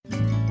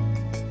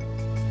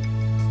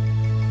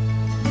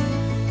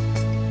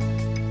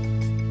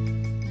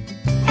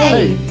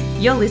Hey,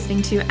 you're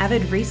listening to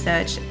Avid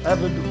Research.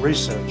 Avid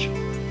Research.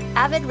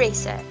 Avid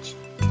Research.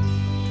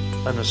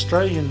 An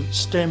Australian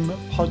STEM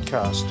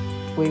podcast.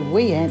 Where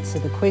we answer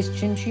the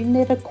questions you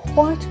never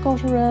quite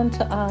got around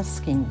to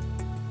asking.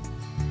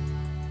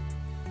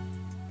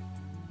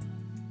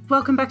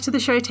 Welcome back to the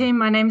show, team.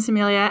 My name's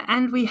Amelia,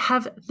 and we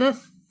have the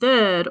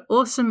third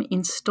awesome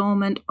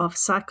instalment of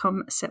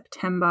SciComm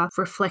September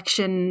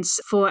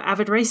reflections for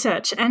Avid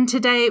Research. And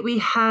today we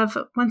have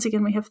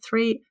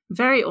three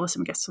very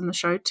awesome guests on the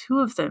show. Two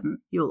of them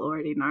you'll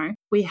already know.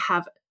 We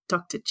have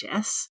Dr.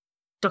 Jess,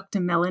 Dr.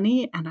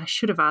 Melanie, and I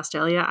should have asked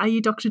earlier, are you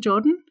Dr.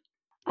 Jordan?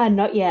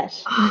 Not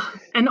yet.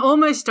 And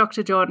almost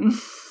Dr. Jordan.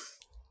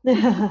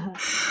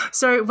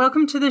 So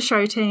welcome to the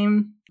show,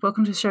 team.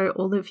 Welcome to the show,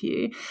 all of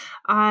you.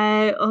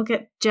 I'll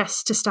get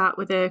Jess to start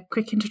with a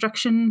quick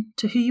introduction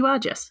to who you are,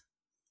 Jess.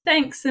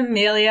 Thanks,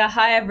 Amelia.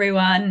 Hi,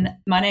 everyone.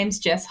 My name's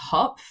Jess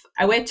Hopf.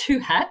 I wear two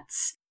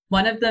hats.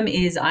 One of them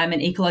is I'm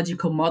an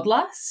ecological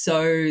modeller,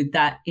 so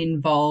that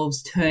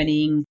involves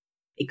turning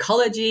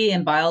ecology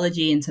and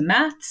biology into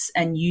maths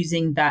and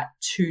using that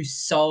to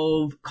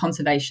solve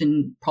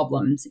conservation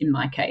problems in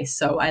my case.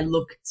 So I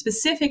look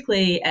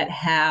specifically at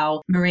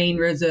how marine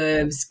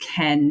reserves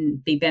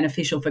can be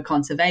beneficial for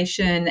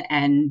conservation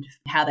and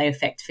how they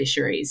affect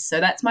fisheries. So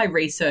that's my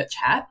research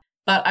hat.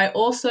 But I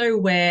also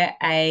wear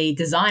a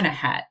designer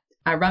hat.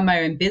 I run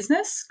my own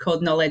business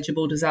called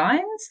Knowledgeable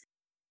Designs,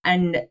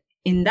 and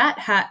in that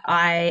hat,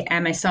 I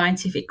am a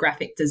scientific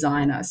graphic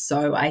designer.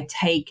 So I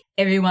take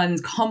everyone's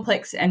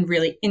complex and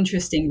really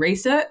interesting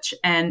research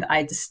and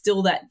I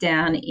distill that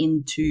down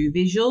into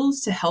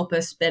visuals to help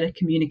us better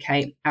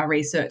communicate our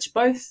research,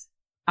 both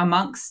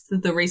amongst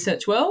the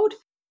research world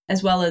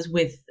as well as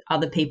with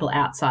other people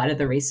outside of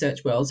the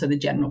research world, so the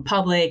general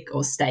public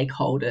or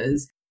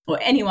stakeholders or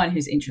anyone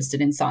who's interested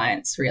in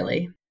science,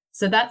 really.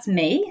 So that's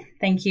me.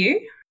 Thank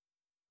you.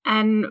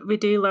 And we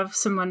do love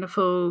some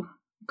wonderful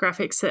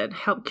graphics that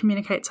help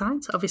communicate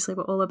science. Obviously,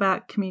 we're all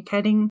about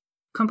communicating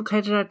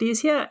complicated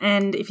ideas here.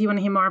 And if you want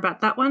to hear more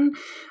about that one,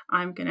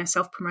 I'm going to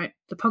self-promote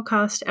the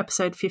podcast.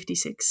 Episode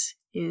 56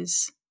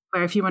 is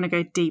where if you want to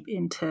go deep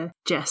into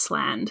Jess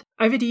land.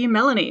 Over to you,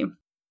 Melanie.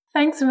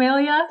 Thanks,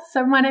 Amelia.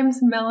 So my name's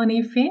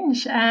Melanie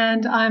Finch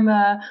and I'm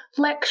a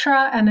lecturer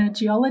and a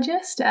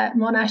geologist at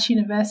Monash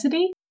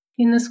University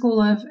in the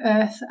School of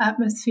Earth,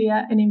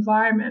 Atmosphere and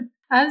Environment.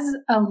 As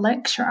a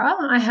lecturer,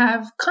 I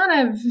have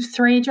kind of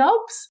three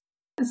jobs.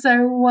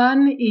 So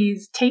one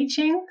is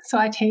teaching. So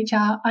I teach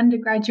our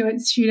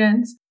undergraduate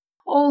students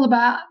all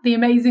about the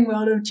amazing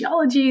world of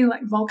geology,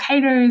 like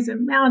volcanoes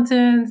and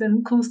mountains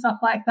and cool stuff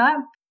like that.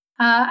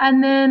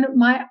 And then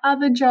my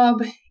other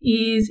job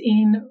is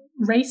in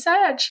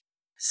research.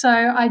 So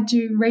I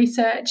do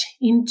research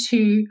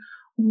into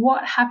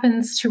what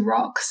happens to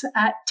rocks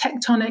at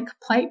tectonic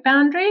plate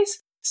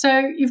boundaries. So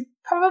you've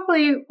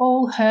probably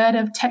all heard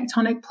of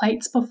tectonic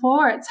plates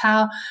before. It's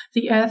how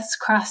the Earth's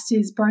crust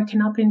is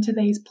broken up into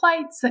these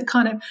plates that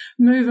kind of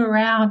move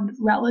around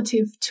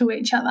relative to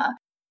each other.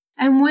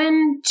 And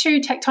when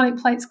two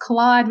tectonic plates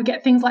collide, we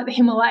get things like the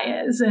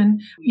Himalayas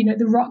and,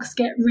 the rocks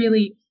get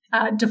really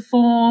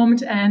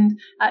deformed and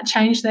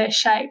change their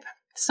shape.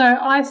 So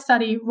I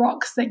study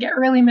rocks that get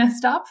really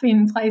messed up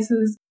in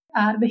places,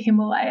 the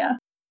Himalaya.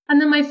 And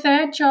then my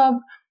third job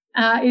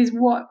is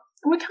what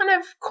we kind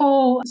of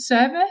call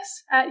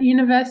service at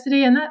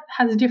university, and that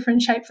has a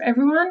different shape for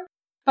everyone.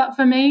 But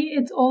for me,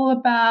 it's all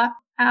about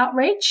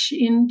outreach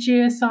in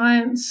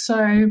geoscience.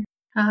 So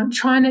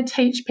trying to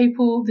teach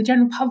people, the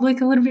general public,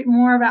 a little bit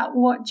more about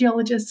what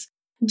geologists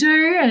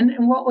do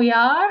and what we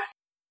are,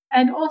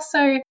 and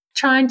also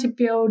trying to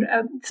build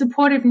a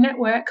supportive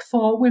network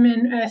for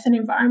women earth and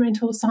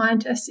environmental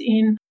scientists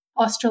in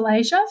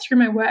Australasia through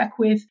my work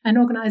with an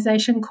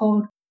organisation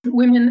called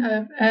Women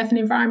of Earth and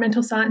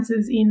Environmental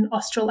Sciences in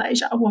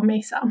Australasia,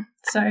 WAMESA.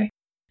 So,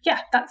 yeah,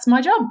 that's my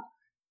job.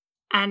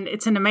 And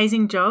it's an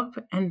amazing job,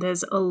 and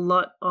there's a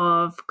lot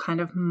of kind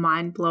of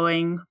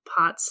mind-blowing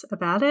parts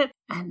about it.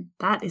 And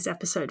that is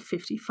episode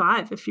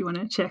 55 if you want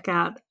to check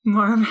out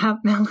more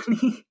about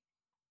Melanie.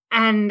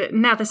 And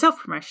now the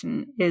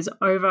self-promotion is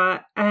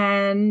over,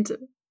 and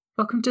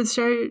welcome to the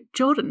show,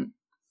 Jordan.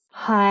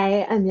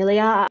 Hi,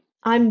 Amelia.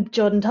 I'm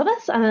Jordan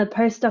Thomas. I'm a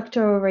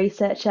postdoctoral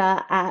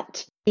researcher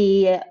at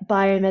the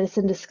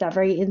Biomedicine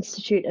Discovery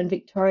Institute and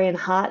Victorian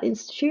Heart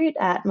Institute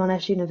at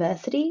Monash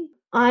University.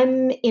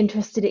 I'm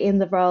interested in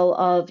the role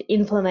of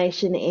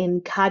inflammation in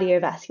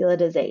cardiovascular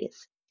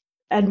disease.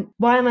 And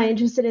why am I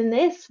interested in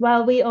this?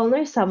 Well, we all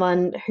know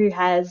someone who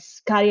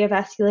has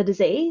cardiovascular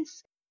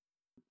disease,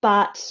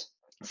 but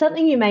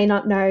something you may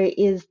not know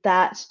is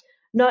that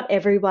not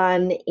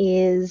everyone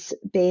is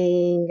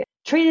being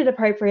treated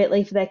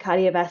appropriately for their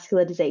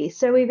cardiovascular disease.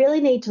 So we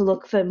really need to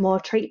look for more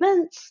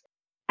treatments.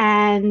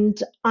 And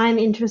I'm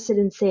interested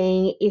in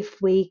seeing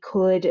if we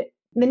could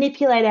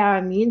manipulate our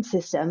immune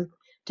system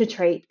to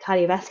treat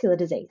cardiovascular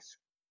disease.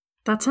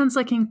 That sounds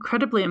like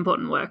incredibly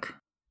important work.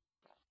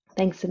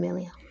 Thanks,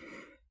 Amelia.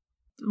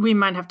 We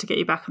might have to get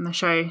you back on the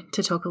show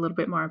to talk a little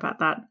bit more about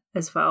that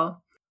as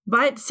well.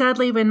 But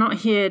sadly, we're not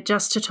here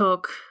just to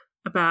talk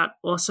about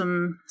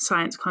awesome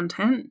science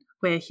content.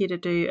 We're here to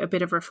do a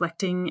bit of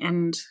reflecting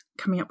and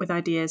coming up with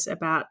ideas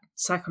about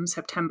SciComm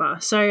September.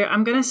 So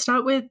I'm going to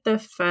start with the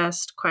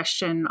first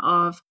question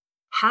of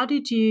how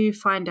did you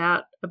find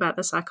out about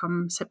the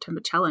SciComm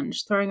September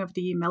Challenge? Throwing over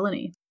to you,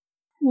 Melanie.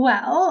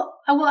 Well,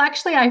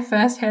 actually, I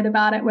first heard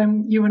about it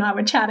when you and I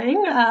were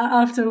chatting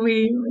after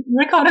we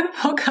recorded the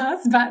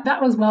podcast, but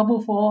that was well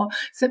before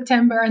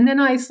September. And then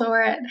I saw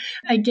it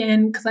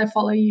again because I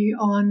follow you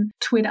on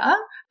Twitter.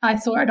 I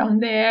saw it on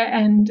there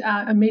and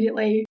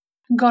immediately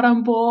got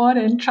on board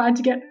and tried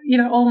to get,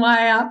 all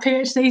my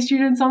PhD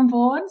students on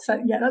board.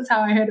 So, yeah, that's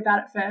how I heard about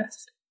it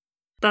first.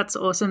 That's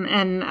awesome.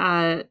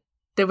 And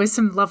there was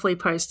some lovely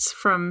posts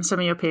from some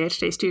of your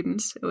PhD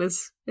students. It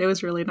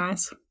was really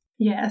nice.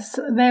 Yes,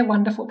 they're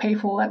wonderful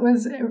people. It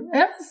was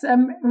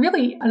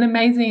really an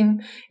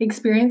amazing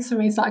experience for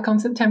me,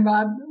 SciComm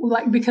September,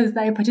 because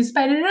they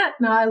participated in it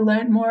and I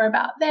learned more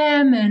about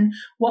them and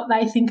what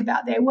they think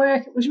about their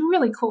work. It was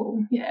really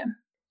cool, yeah.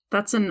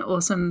 That's an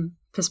awesome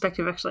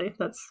perspective, actually.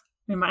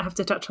 We might have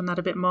to touch on that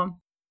a bit more.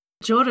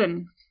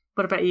 Jordan,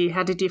 what about you?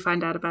 How did you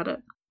find out about it?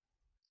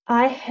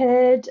 I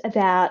heard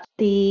about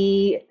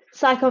the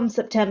SciComm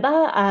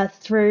September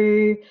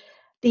through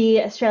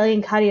the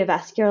Australian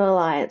Cardiovascular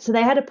Alliance. So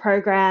they had a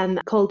program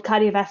called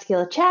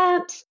Cardiovascular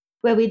Champs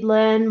where we'd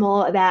learn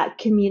more about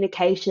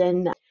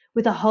communication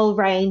with a whole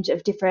range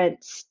of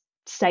different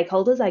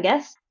stakeholders, I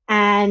guess.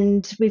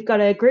 And we've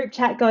got a group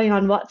chat going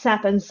on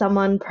WhatsApp and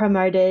someone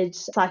promoted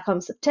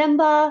SciComm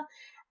September.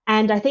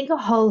 And I think a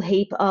whole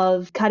heap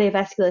of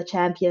cardiovascular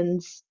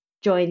champions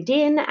joined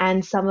in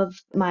and some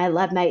of my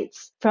lab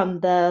mates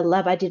from the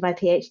lab I did my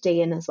PhD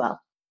in as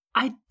well.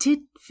 I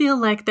did feel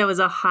like there was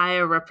a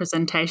higher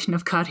representation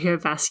of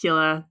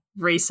cardiovascular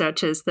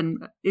researchers than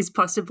is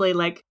possibly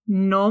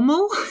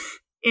normal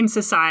in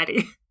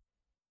society,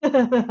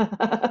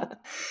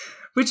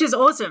 which is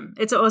awesome.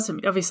 It's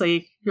awesome.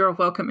 Obviously, you're all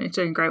welcome. You're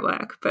doing great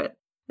work, but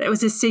there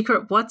was a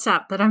secret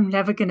WhatsApp that I'm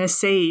never going to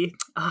see.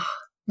 Oh.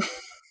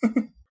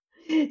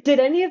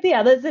 Did any of the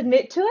others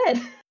admit to it?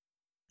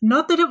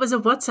 Not that it was a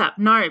WhatsApp,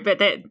 no, but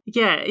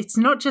it's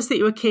not just that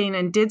you were keen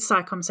and did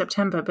SciComm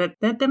September, but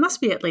there must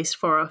be at least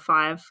 4 or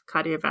 5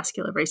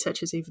 cardiovascular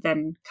researchers who've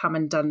then come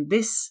and done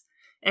this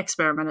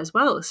experiment as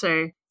well.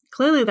 So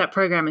clearly that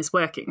program is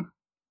working.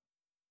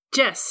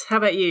 Jess, how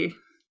about you?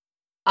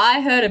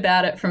 I heard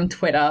about it from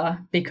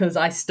Twitter because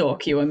I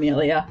stalk you,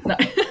 Amelia. No.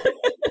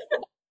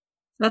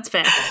 That's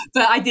fair.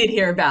 But I did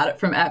hear about it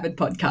from Avid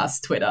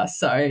Podcast Twitter,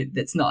 so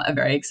it's not a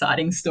very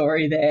exciting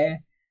story there.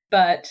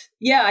 But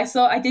yeah,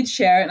 I did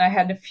share it and I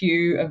had a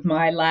few of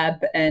my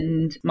lab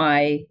and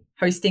my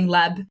hosting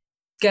lab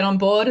get on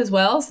board as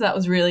well. So that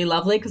was really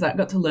lovely because I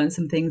got to learn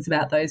some things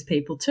about those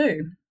people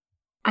too.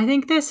 I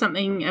think there's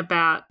something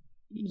about,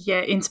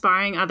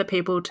 inspiring other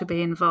people to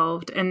be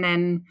involved and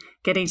then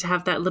getting to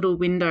have that little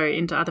window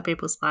into other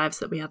people's lives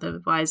that we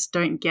otherwise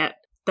don't get.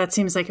 That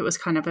seems like it was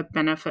kind of a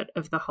benefit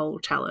of the whole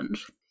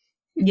challenge.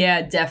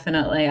 Yeah,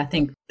 definitely. I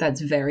think that's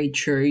very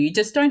true. You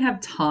just don't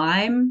have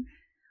time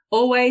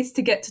always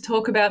to get to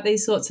talk about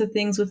these sorts of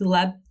things with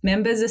lab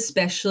members,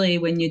 especially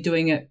when you're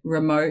doing it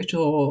remote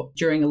or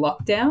during a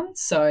lockdown.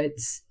 So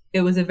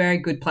it was a very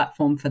good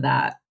platform for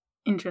that.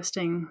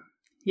 Interesting.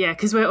 Yeah,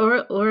 because we're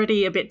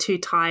already a bit too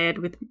tired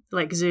with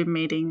Zoom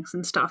meetings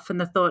and stuff,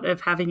 and the thought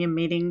of having a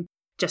meeting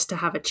just to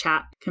have a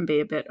chat can be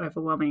a bit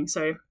overwhelming.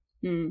 So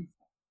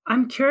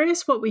I'm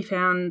curious what we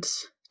found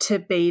to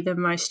be the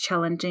most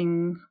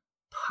challenging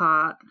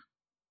part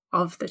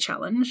of the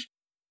challenge.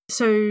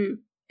 So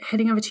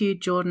heading over to you,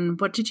 Jordan,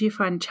 what did you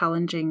find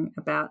challenging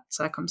about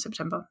SciComm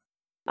September?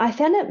 I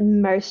found it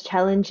most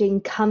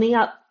challenging coming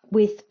up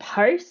with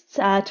posts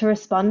to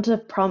respond to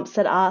prompts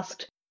that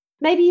asked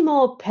maybe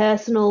more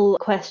personal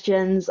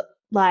questions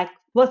like,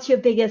 what's your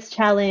biggest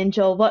challenge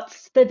or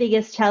what's the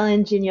biggest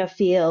challenge in your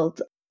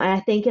field? And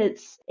I think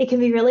it can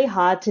be really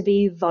hard to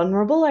be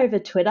vulnerable over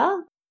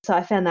Twitter. So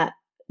I found that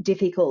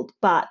difficult,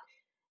 but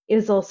it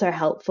was also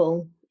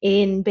helpful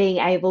in being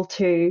able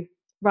to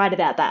write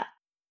about that.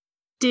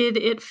 Did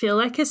it feel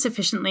like a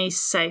sufficiently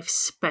safe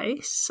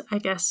space, I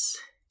guess,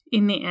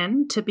 in the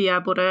end, to be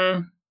able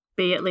to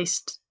be at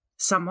least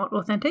somewhat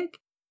authentic?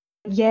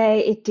 Yeah,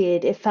 it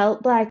did. It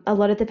felt like a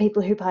lot of the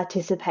people who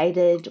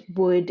participated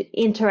would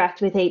interact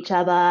with each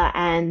other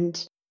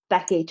and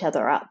back each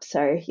other up.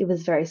 So it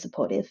was very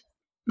supportive.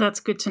 That's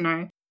good to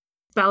know.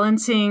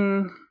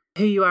 Balancing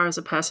who you are as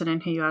a person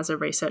and who you are as a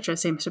researcher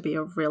seems to be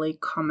a really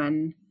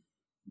common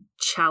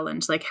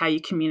challenge, like how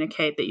you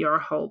communicate that you're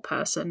a whole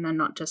person and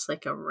not just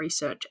like a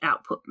research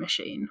output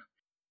machine.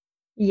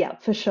 Yeah,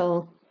 for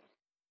sure.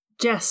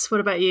 Jess,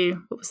 what about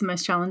you? What was the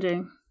most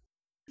challenging?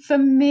 For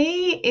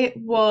me, it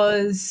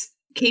was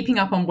keeping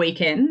up on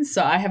weekends.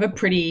 So I have a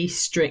pretty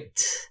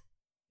strict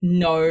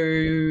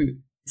no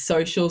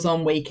socials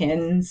on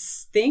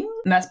weekends thing.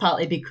 And that's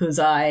partly because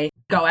I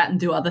go out and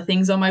do other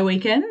things on my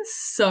weekends.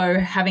 So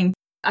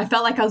I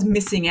felt like I was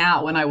missing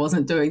out when I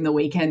wasn't doing the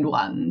weekend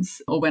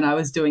ones or when I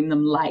was doing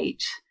them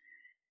late.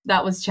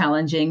 That was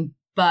challenging.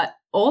 But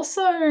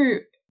also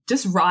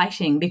just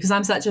writing, because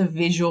I'm such a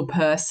visual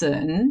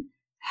person,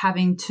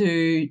 having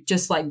to,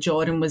 just like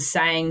Jordan was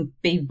saying,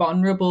 be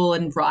vulnerable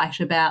and write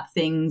about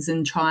things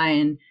and try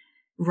and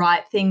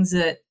write things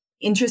that are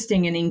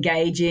interesting and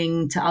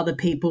engaging to other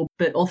people,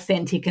 but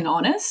authentic and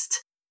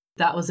honest.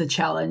 That was a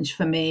challenge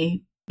for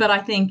me. But I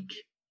think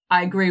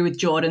I agree with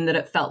Jordan that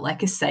it felt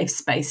like a safe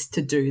space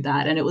to do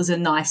that. And it was a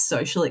nice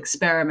social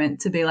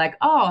experiment to be like,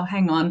 oh,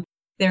 hang on,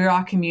 there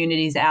are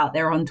communities out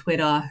there on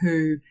Twitter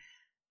who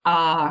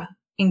are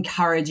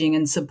encouraging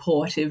and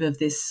supportive of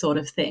this sort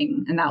of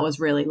thing. And that was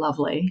really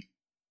lovely.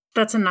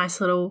 That's a nice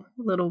little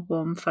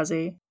warm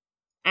fuzzy.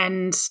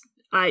 And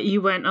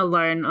you weren't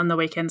alone on the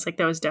weekends. Like,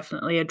 there was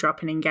definitely a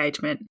drop in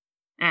engagement.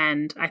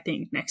 And I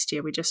think next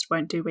year we just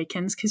won't do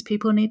weekends because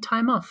people need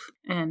time off.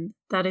 And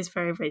that is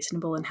very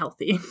reasonable and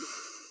healthy.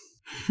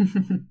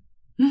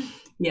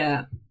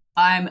 Yeah,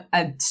 I'm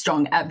a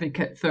strong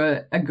advocate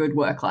for a good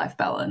work-life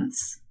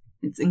balance.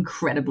 It's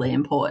incredibly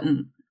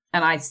important.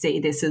 And I see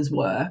this as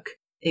work,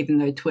 even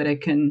though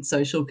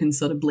social can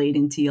sort of bleed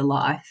into your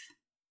life.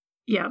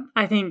 Yeah,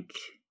 I think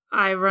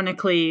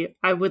ironically,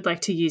 I would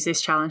like to use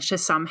this challenge to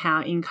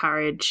somehow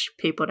encourage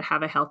people to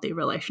have a healthy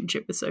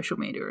relationship with social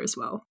media as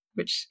well,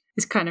 which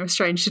is kind of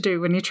strange to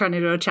do when you're trying to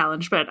do a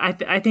challenge. But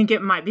I think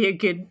it might be a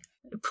good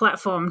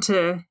platform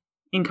to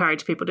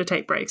encourage people to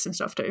take breaks and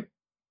stuff too.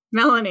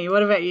 Melanie,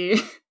 what about you?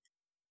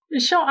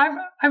 Sure.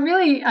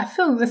 I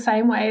feel the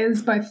same way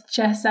as both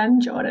Jess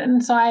and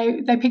Jordan. So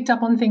they picked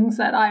up on things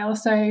that I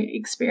also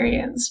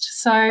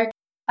experienced. So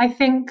I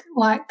think,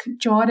 like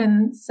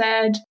Jordan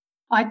said,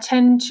 I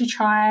tend to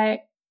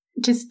try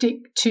to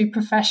stick to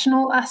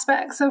professional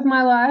aspects of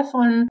my life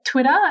on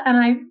Twitter. And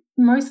I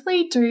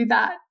mostly do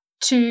that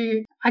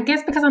I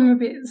guess because I'm a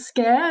bit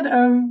scared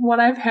of what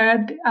I've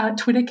heard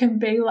Twitter can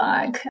be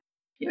like,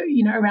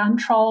 around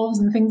trolls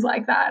and things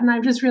like that. And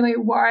I'm just really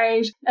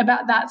worried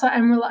about that. So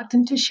I'm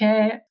reluctant to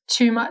share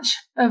too much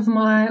of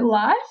my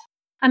life.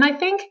 And I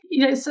think,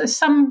 so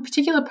some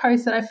particular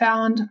posts that I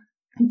found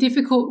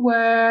difficult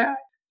were,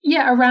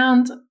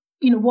 around,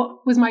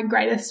 what was my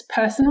greatest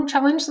personal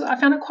challenge. So I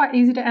found it quite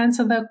easy to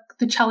answer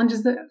the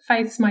challenges that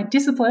face my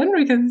discipline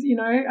because,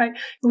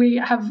 we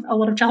have a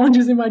lot of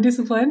challenges in my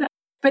discipline.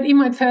 But in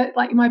my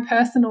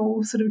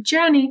personal sort of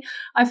journey,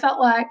 I felt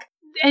like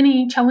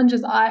any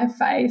challenges I have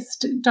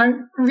faced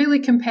don't really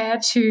compare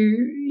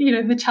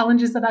to, the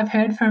challenges that I've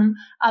heard from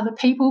other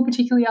people,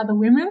 particularly other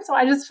women. So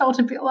I just felt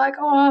a bit like,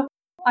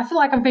 I feel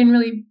like I've been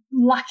really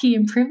lucky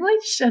and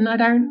privileged and I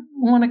don't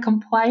want to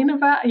complain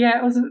about.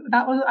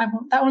 That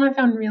one I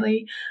found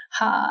really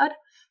hard.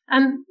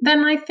 And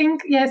then I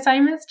think,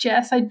 same as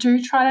Jess, I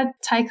do try to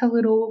take a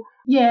little,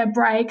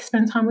 break,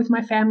 spend time with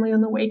my family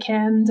on the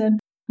weekend. And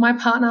my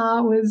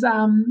partner was,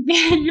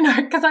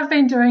 because I've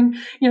been doing,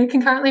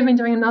 concurrently been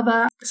doing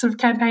another sort of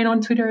campaign on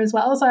Twitter as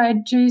well. So I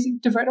do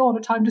devote a lot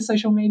of time to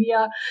social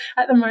media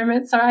at the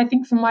moment. So I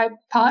think for my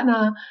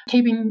partner,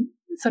 keeping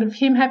sort of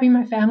him happy,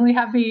 my family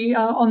happy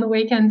on the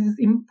weekends is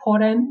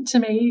important to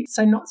me.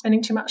 So not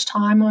spending too much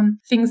time on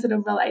things that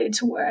are related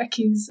to work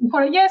is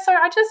important. So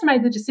I just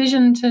made the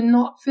decision to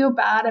not feel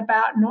bad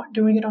about not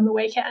doing it on the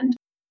weekend.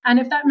 And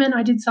if that meant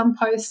I did some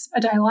posts a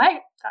day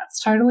late,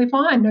 that's totally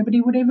fine. Nobody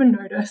would even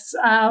notice.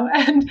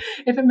 And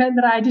if it meant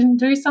that I didn't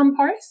do some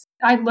posts,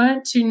 I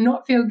learned to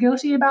not feel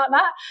guilty about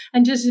that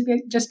and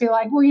just be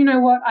like, well, you know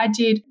what? I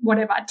did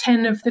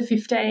 10 of the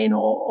 15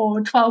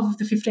 or 12 of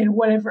the 15 or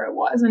whatever it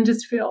was, and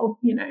just feel,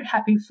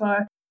 happy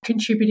for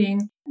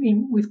contributing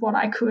with what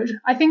I could.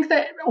 I think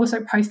that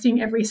also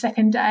posting every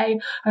second day,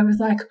 I was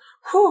like,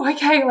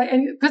 okay,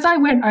 because I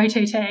went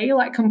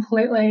OTT,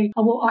 completely,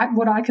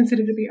 what I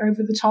consider to be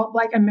over the top.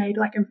 I made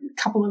a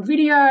couple of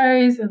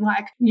videos and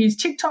used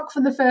TikTok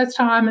for the first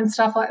time and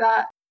stuff like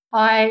that.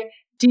 I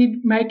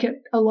did make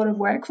it a lot of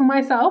work for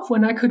myself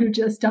when I could have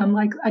just done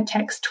a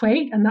text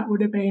tweet and that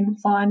would have been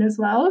fine as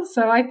well.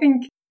 So I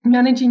think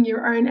managing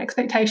your own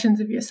expectations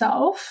of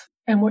yourself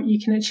and what you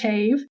can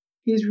achieve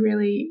is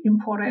really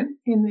important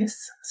in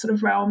this sort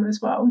of realm as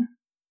well.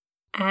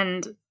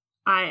 And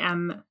I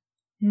am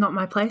not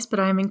my place, but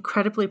I am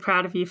incredibly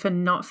proud of you for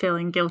not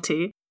feeling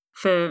guilty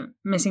for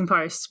missing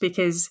posts,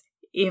 because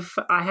if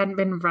I hadn't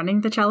been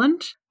running the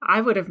challenge, I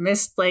would have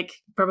missed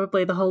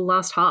probably the whole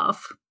last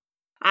half.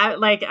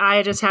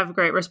 I just have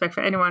great respect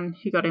for anyone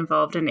who got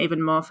involved and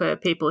even more for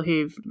people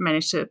who've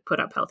managed to put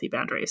up healthy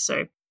boundaries.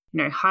 So,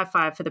 high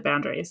five for the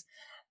boundaries.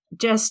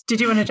 Jess, did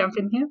you want to jump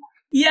in here?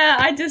 Yeah,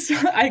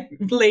 I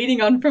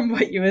leading on from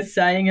what you were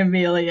saying,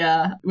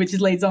 Amelia, which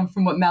leads on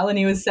from what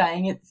Melanie was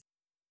saying.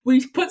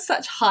 We put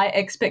such high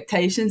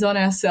expectations on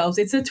ourselves.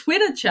 It's a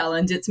Twitter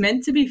challenge. It's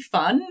meant to be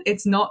fun.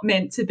 It's not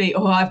meant to be,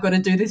 I've got to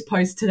do this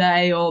post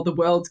today or the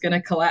world's going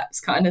to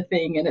collapse kind of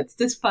thing. And it's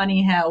just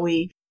funny how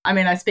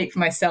I speak for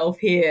myself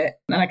here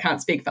and I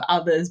can't speak for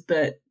others,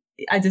 but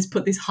I just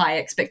put this high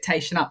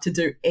expectation up to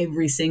do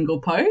every single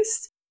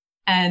post.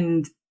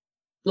 And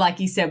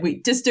like you said,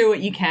 we just do what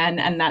you can,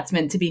 and that's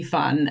meant to be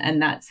fun,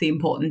 and that's the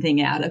important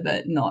thing out of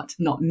it,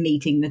 not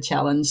meeting the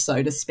challenge,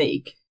 so to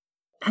speak.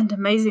 And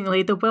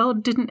amazingly, the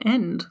world didn't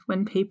end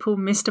when people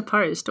missed a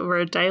post or were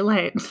a day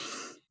late.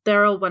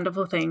 they're all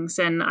wonderful things,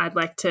 and I'd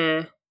like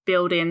to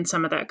build in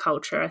some of that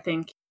culture, I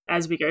think,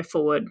 as we go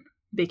forward,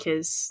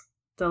 because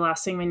the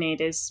last thing we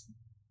need is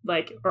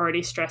like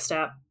already stressed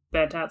out,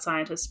 burnt out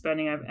scientists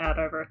burning out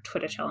over a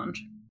Twitter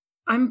challenge.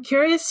 I'm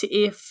curious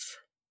if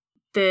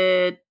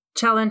the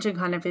challenge and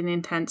kind of an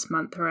intense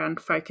month around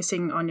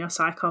focusing on your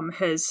psychom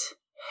has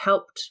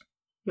helped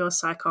your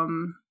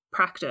psychom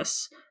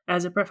practice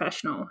as a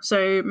professional.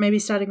 So maybe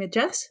starting with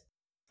Jess?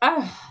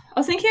 Oh, I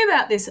was thinking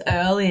about this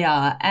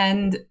earlier,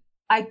 and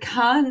I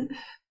can't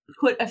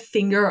put a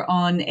finger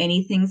on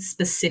anything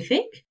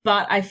specific,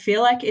 but I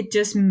feel like it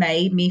just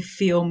made me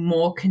feel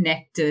more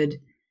connected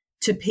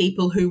to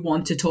people who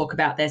want to talk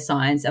about their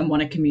science and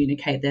want to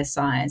communicate their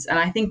science. And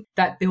I think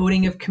that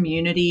building of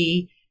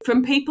community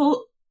from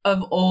people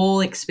of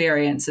all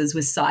experiences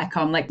with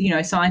psychom, like, you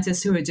know,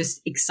 scientists who are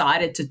just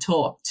excited to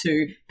talk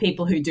to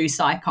people who do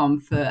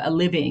psychom for a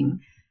living.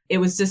 It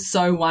was just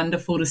so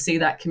wonderful to see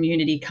that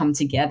community come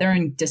together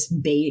and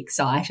just be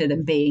excited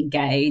and be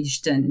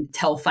engaged and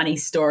tell funny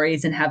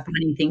stories and have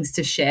funny things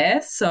to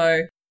share.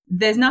 So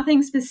there's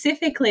nothing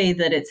specifically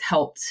that it's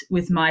helped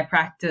with my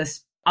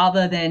practice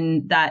other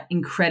than that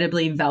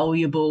incredibly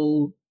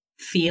valuable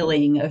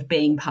feeling of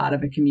being part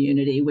of a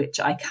community, which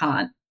I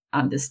can't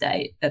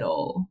understate at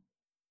all.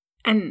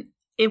 And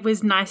it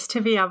was nice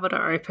to be able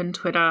to open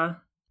Twitter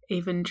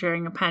even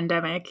during a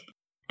pandemic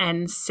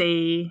and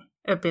see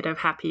a bit of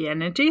happy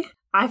energy.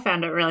 I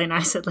found it really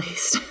nice, at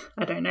least.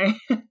 I don't know.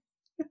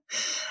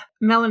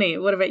 Melanie,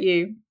 what about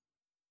you?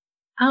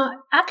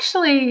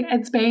 Actually,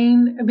 it's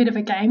been a bit of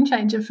a game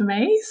changer for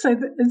me. So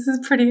this is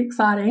pretty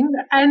exciting.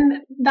 And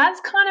that's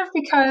kind of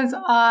because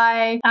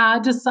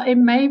it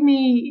made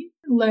me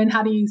learn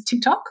how to use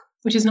TikTok,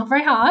 which is not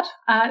very hard.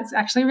 It's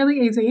actually really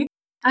easy.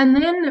 And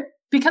then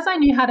because I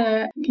knew how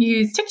to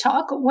use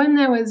TikTok, when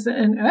there was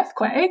an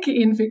earthquake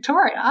in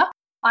Victoria,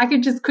 I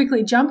could just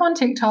quickly jump on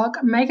TikTok,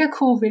 make a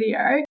cool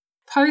video,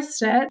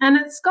 post it, and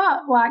it's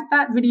got like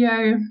that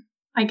video,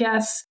 I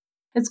guess,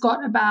 it's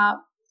got about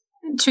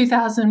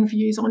 2,000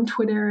 views on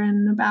Twitter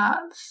and about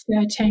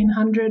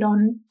 1,300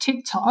 on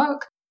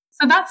TikTok.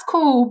 So that's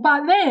cool.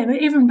 But then,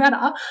 even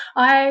better,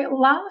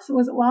 last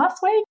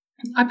week?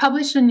 I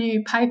published a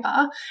new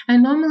paper,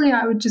 and normally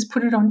I would just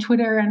put it on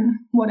Twitter and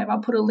whatever,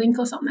 put a link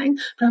or something.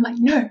 But I'm like,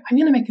 no, I'm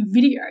going to make a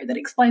video that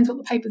explains what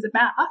the paper's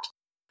about.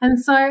 And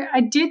so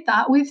I did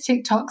that with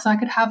TikTok so I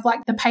could have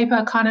like the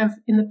paper kind of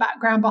in the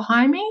background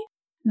behind me.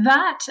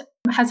 That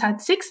has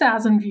had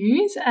 6,000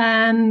 views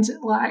and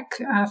like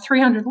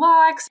 300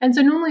 likes. And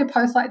so normally a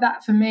post like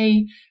that for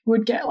me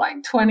would get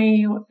like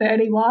 20 or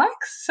 30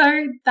 likes.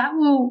 So that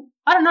will,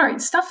 I don't know,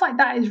 stuff like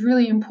that is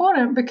really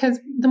important because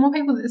the more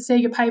people that see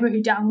your paper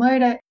who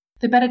download it,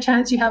 the better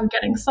chance you have of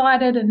getting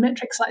cited, and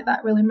metrics like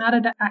that really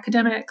matter to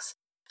academics.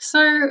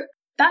 So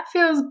that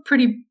feels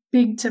pretty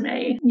big to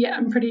me. Yeah,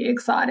 and pretty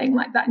exciting,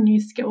 like that new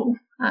skill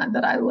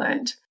that I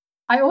learned.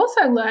 I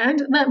also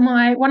learned that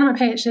one of my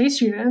PhD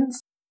students,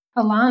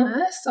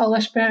 Alanis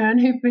Olish-Byrne,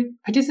 who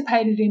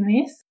participated in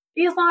this,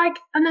 is like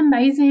an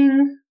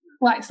amazing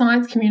like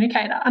science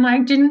communicator, and I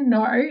didn't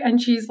know,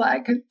 and she's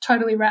like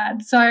totally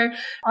rad. So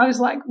I was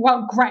like,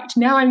 well, great,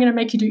 now I'm going to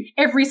make you do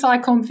every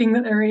psychom thing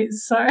that there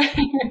is. So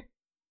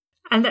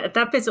and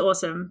that bit's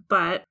awesome,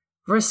 but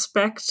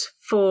respect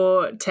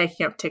for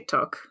taking up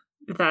TikTok.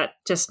 That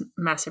just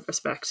massive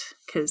respect,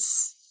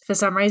 because for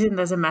some reason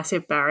there's a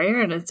massive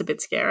barrier and it's a bit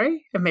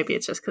scary, and maybe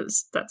it's just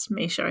because that's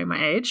me showing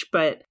my age,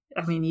 but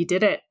I mean, you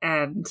did it,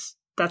 and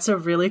that's a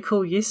really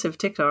cool use of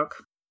TikTok.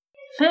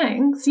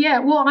 Thanks. Yeah,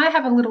 well, I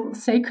have a little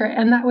secret,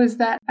 and that was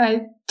that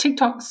a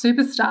TikTok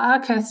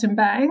superstar, Kirsten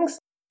Banks,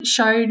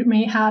 showed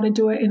me how to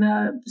do it in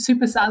a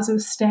Superstars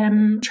of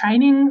STEM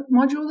training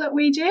module that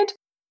we did.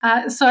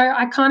 So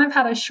I kind of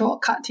had a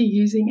shortcut to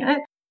using it,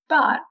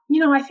 but, you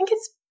know, I think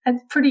it's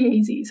pretty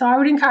easy. So I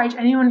would encourage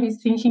anyone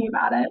who's thinking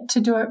about it to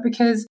do it,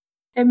 because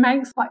it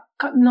makes like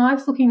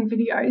nice looking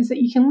videos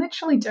that you can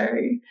literally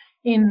do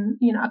in,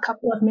 you know, a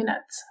couple of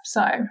minutes.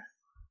 So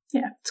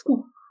yeah, it's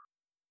cool.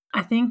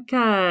 I think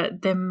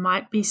there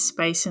might be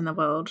space in the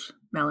world,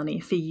 Melanie,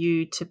 for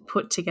you to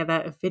put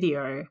together a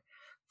video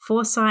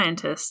for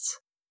scientists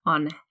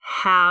on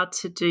how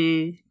to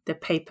do the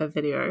paper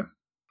video.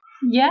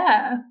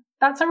 Yeah,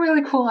 that's a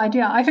really cool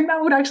idea. I think that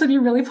would actually be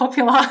really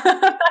popular.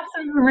 That's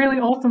a really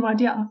awesome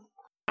idea.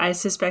 I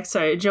suspect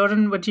so.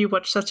 Jordan, would you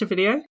watch such a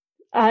video?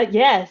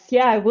 Yes,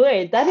 yeah, I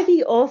would. That'd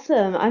be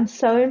awesome. I'm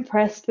so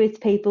impressed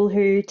with people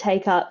who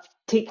take up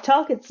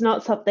TikTok. It's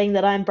not something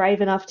that I'm brave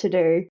enough to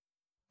do.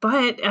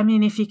 But, I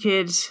mean, if you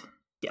could,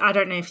 I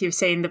don't know if you've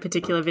seen the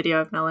particular video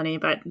of Melanie,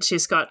 but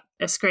she's got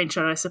a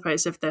screenshot, I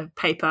suppose, of the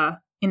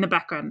paper in the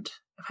background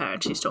of her,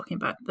 and she's talking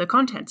about the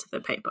contents of the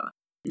paper.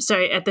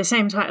 So at the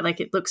same time, like,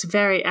 it looks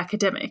very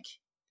academic,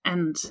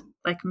 and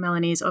like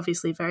Melanie is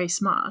obviously very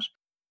smart,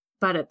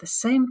 but at the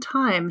same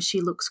time,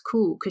 she looks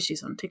cool because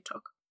she's on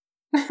TikTok.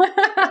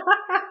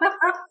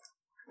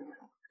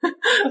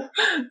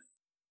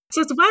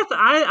 So it's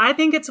I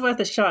think it's worth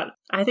a shot.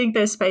 I think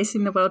there's space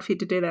in the world for you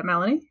to do that,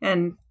 Melanie.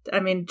 And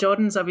I mean,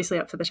 Jordan's obviously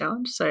up for the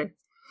challenge, so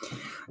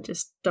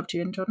just up to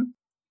you and Jordan.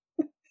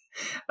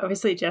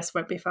 Obviously, Jess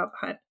won't be far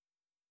behind.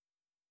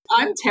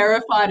 I'm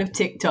terrified of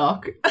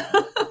TikTok.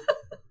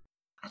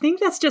 I think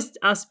that's just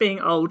us being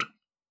old.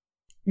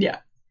 Yeah.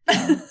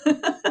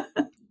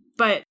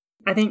 But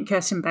I think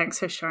Kirsten Banks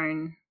has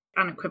shown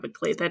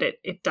unequivocally that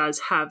it does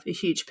have a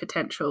huge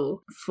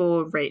potential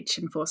for reach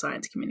and for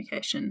science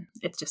communication.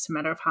 It's just a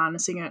matter of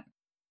harnessing it.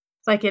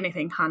 Like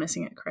anything,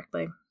 harnessing it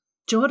correctly.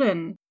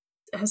 Jordan,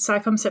 has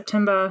SciComm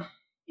September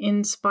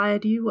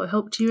inspired you or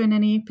helped you in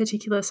any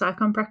particular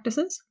SciComm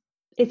practices?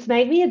 It's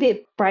made me a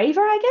bit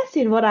braver, I guess,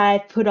 in what I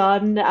put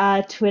on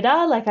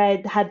Twitter. Like,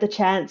 I had the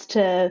chance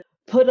to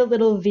put a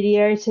little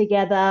video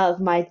together of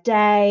my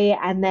day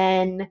and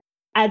then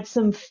add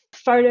some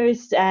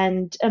photos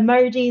and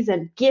emojis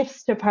and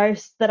GIFs to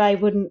post that I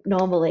wouldn't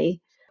normally.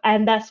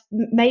 And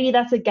maybe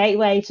that's a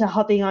gateway to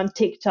hopping on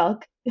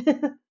TikTok.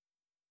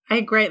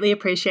 I greatly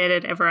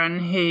appreciated everyone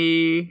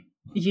who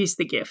used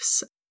the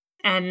GIFs.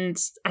 And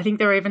I think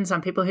there were even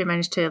some people who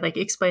managed to like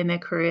explain their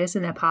careers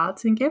and their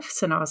paths in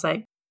GIFs. And I was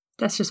like,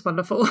 that's just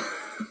wonderful.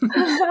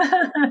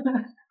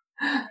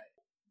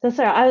 That's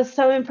all right. I was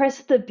so impressed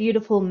with the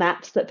beautiful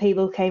maps that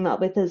people came up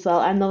with as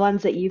well, and the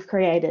ones that you've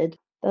created.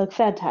 They look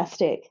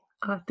fantastic.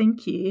 Oh,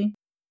 thank you.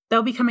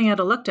 They'll be coming out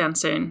of lockdown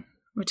soon,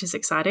 which is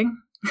exciting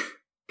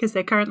because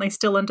they're currently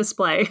still on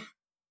display.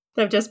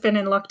 They've just been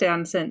in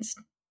lockdown since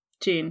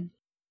June.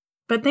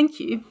 But thank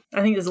you.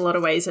 I think there's a lot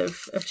of ways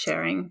of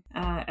sharing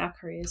our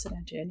careers and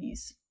our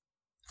journeys.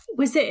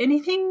 Was there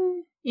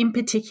anything in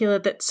particular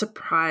that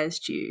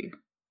surprised you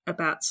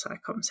about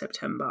SciComm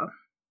September?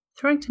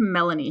 Throwing to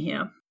Melanie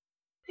here.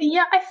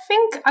 Yeah, I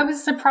think I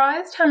was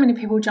surprised how many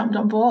people jumped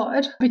on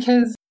board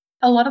because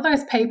a lot of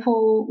those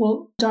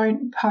people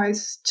don't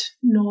post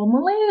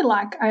normally,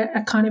 like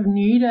are kind of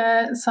new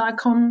to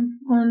SciComm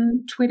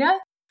on Twitter.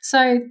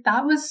 So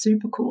that was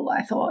super cool,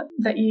 I thought,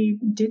 that you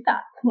did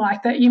that,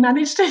 like that you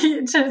managed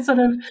to sort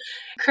of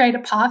create a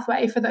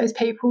pathway for those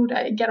people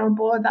to get on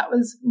board. That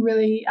was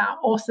really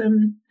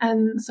awesome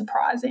and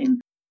surprising.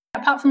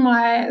 Apart from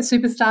my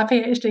superstar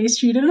PhD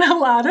student,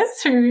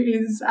 Aladis,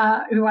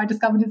 who I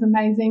discovered is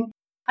amazing,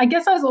 I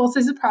guess I was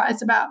also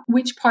surprised about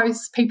which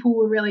posts people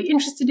were really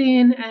interested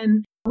in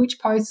and which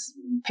posts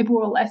people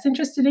were less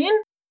interested in.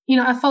 You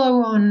know, I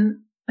follow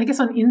on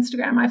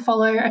Instagram, I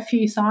follow a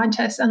few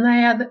scientists and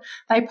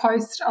they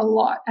post a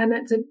lot and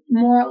it's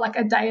more like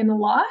a day in the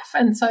life.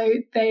 And so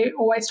they're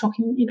always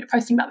talking,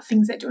 posting about the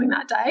things they're doing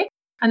that day.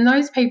 And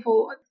those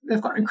people,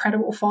 they've got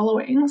incredible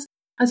followings.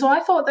 And so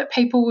I thought that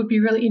people would be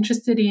really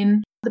interested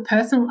in the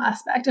personal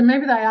aspect, and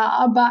maybe they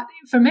are, but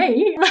for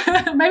me,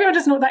 maybe I'm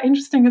just not that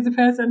interesting as a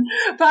person,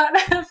 but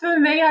for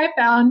me, I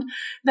found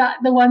that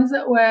the ones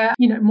that were,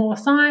 more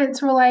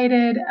science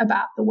related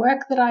about the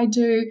work that I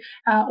do,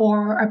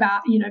 or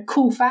about,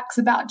 cool facts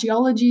about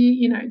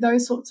geology,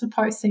 those sorts of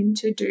posts seem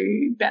to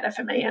do better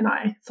for me. And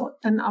I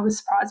was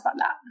surprised by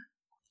that.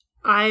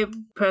 I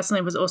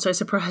personally was also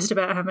surprised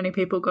about how many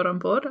people got on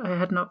board. I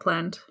had not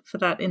planned for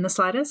that in the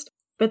slightest.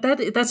 But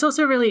that's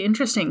also really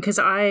interesting because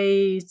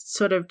I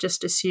sort of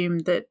just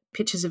assumed that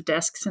pictures of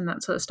desks and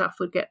that sort of stuff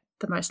would get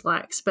the most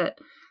likes. But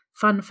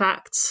fun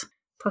facts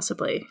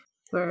possibly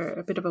were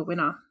a bit of a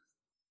winner.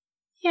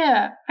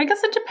 Yeah, I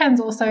guess it depends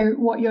also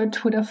what your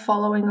Twitter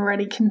following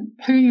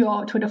who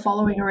your Twitter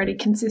following already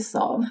consists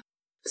of.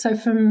 So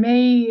for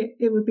me,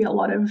 it would be a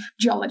lot of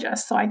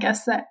geologists. So I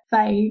guess that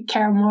they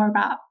care more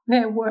about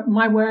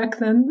my work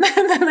than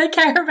they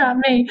care about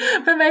me.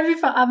 But maybe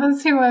for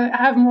others who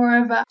have more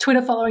of a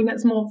Twitter following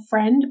that's more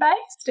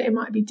friend-based, it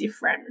might be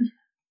different.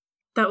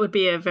 That would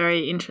be a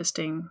very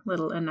interesting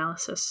little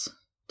analysis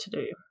to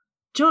do.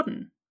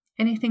 Jordan,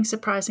 anything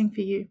surprising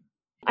for you?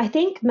 I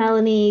think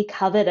Melanie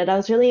covered it. I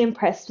was really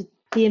impressed with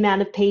the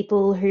amount of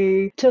people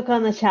who took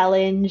on the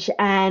challenge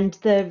and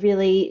the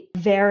really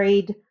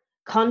varied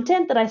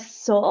content that I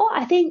saw.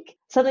 I think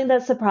something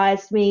that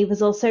surprised me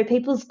was also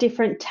people's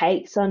different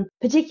takes on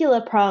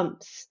particular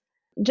prompts.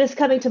 Just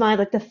coming to mind,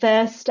 like the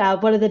first,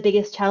 what are the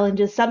biggest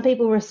challenges? Some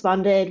people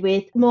responded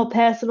with more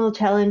personal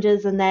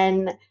challenges and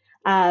then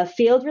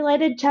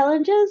field-related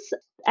challenges,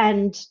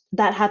 and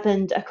that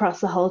happened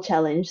across the whole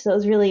challenge. So it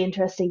was really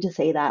interesting to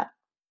see that.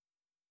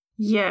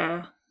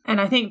 Yeah, and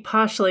I think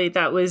partially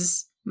that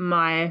was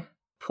my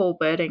poor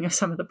wording of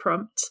some of the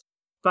prompts,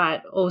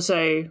 but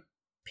also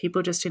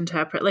people just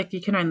interpret, like you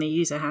can only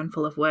use a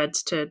handful of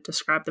words to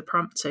describe the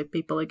prompt, so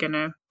people are going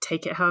to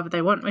take it however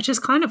they want, which is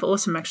kind of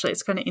awesome actually.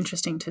 It's kind of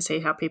interesting to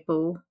see how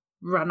people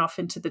run off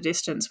into the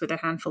distance with a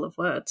handful of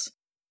words.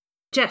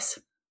 Jess?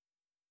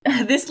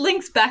 This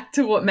links back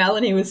to what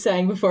Melanie was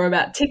saying before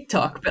about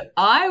TikTok, but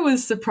I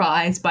was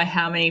surprised by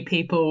how many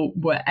people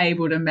were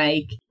able to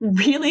make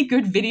really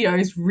good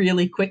videos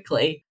really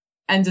quickly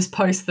and just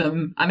post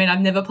them. I mean, I've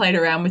never played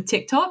around with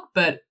TikTok,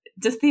 but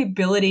just the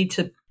ability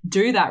to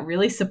do that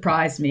really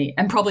surprised me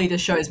and probably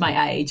just shows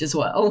my age as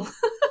well.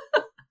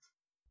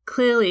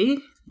 Clearly,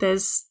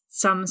 there's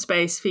some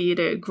space for you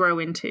to grow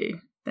into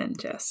then,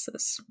 Jess.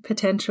 There's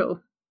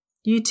potential.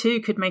 You too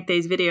could make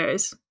these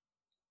videos.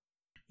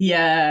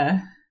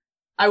 Yeah.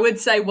 I would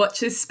say watch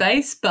this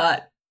space,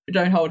 but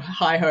don't hold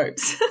high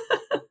hopes.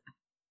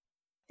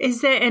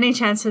 Is there any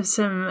chance of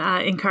some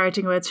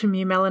encouraging words from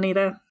you, Melanie,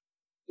 there?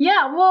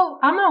 Yeah, well,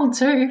 I'm old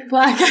too,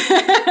 like, but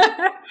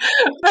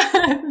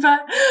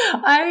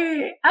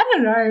I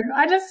don't know.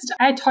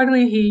 I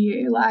totally hear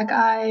you. Like,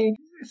 I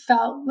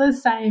felt the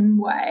same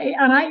way,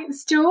 and I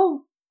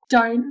still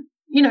don't,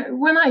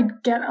 when I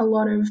get a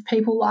lot of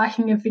people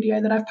liking a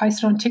video that I've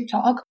posted on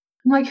TikTok,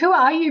 I'm like, who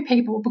are you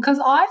people?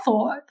 Because I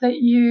thought that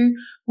you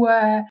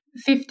were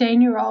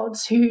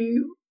 15-year-olds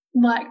who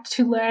like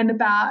to learn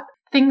about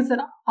things that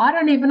I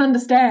don't even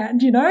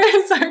understand,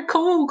 so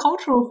cool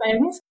cultural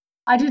things.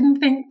 I didn't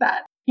think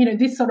that,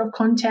 this sort of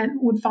content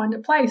would find a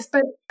place,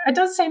 but it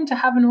does seem to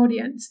have an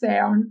audience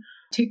there on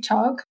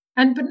TikTok.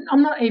 But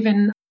I'm not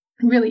even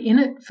really in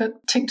it for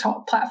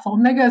TikTok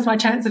platform. There goes my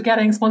chance of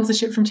getting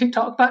sponsorship from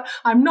TikTok, but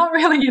I'm not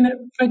really in it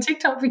for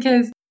TikTok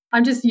because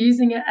I'm just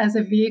using it as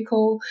a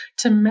vehicle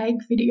to make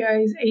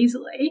videos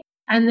easily.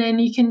 And then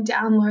you can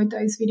download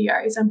those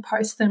videos and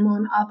post them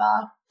on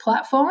other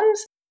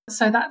platforms.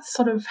 So that's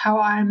sort of how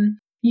I'm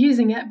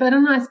using it. But a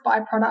nice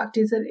byproduct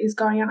is it is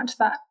going out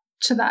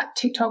to that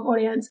TikTok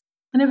audience.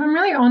 And if I'm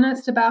really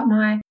honest about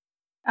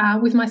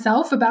with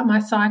myself about my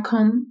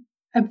SciComm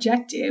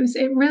objectives,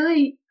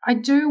 I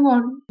do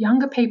want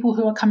younger people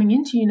who are coming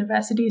into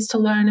universities to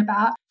learn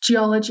about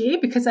geology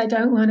because they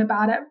don't learn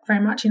about it very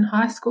much in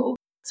high school.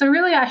 So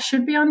really I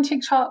should be on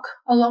TikTok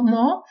a lot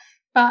more.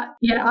 But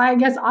yeah, I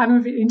guess I'm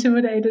a bit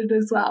intimidated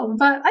as well.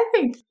 But I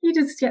think you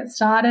just get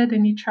started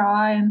and you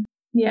try and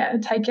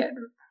take it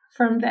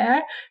from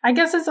there. I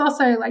guess it's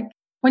also like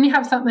when you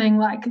have something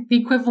like the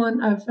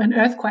equivalent of an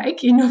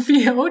earthquake in your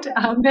field,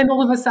 then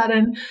all of a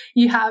sudden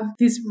you have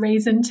this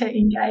reason to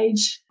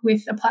engage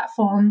with a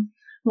platform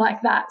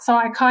like that. So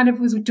I kind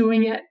of was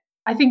doing it.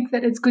 I think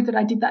that it's good that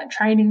I did that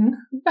training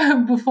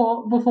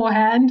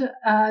beforehand.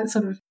 I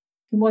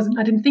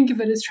didn't think of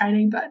it as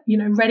training, but,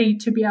 ready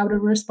to be able to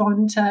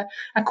respond to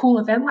a cool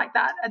event like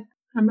that at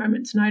a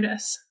moment's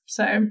notice.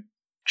 So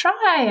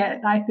try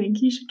it. I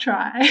think you should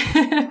try.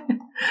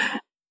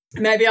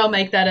 Maybe I'll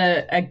make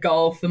that a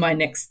goal for my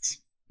next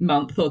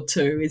month or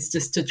two, is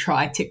just to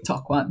try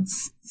TikTok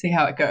once, see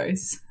how it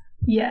goes.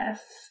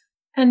 Yes.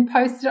 And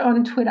post it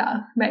on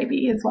Twitter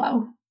maybe as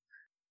well.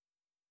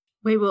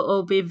 We will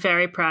all be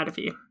very proud of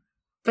you.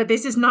 But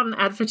this is not an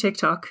ad for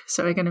TikTok,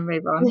 so we're going to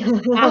move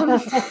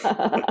on.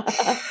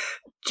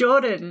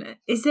 Jordan,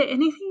 is there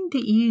anything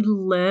that you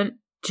learnt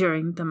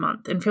during the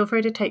month? And feel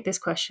free to take this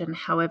question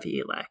however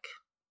you like.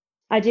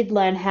 I did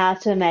learn how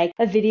to make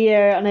a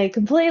video on a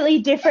completely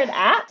different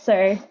app,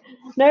 so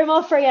no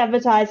more free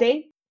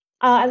advertising.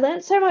 I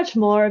learned so much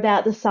more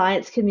about the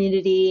science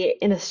community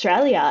in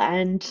Australia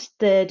and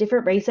the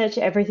different research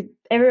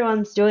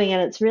everyone's doing,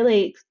 and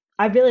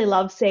I really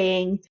love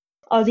seeing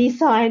Aussie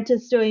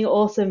scientists doing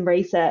awesome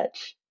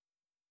research.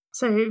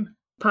 So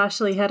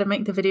partially how to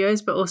make the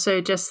videos, but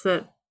also just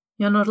that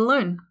you're not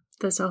alone.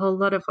 There's a whole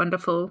lot of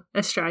wonderful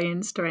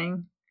Australians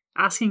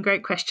asking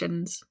great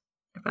questions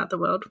about the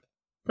world.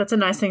 That's a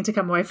nice thing to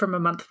come away from a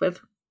month with.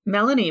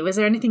 Melanie, was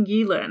there anything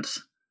you learned?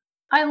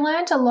 I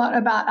learned a lot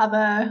about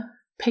other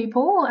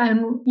people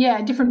and,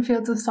 different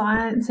fields of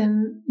science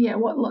and,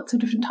 what lots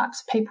of different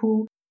types of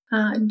people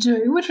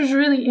do, which was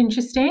really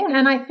interesting.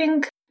 And I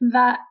think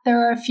that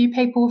there are a few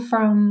people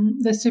from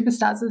the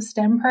Superstars of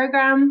STEM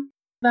program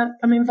that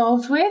I'm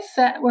involved with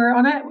that were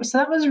on it. So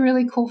that was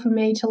really cool for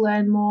me to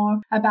learn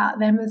more about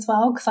them as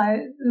well, because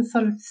there's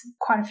sort of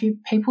quite a few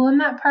people in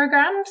that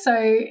program. So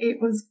it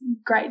was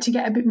great to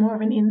get a bit more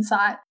of an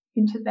insight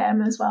into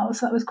them as well.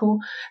 So that was cool.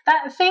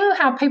 That thing,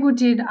 how people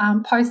did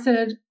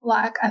posted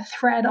like a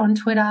thread on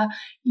Twitter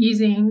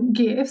using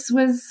GIFs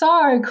was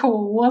so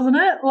cool, wasn't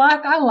it?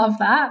 Like, I love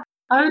that.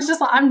 I was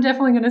just like, I'm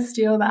definitely going to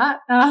steal that.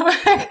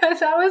 Because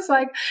that was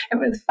like, it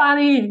was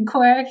funny and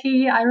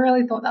quirky. I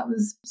really thought that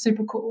was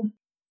super cool.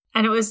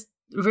 And it was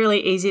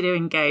really easy to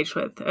engage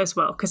with as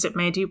well, because it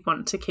made you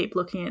want to keep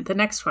looking at the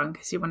next one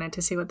because you wanted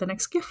to see what the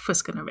next GIF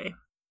was going to be.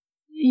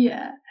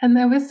 Yeah, and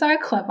they were so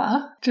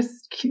clever,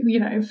 just,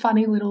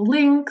 funny little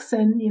links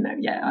and,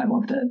 I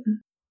loved it.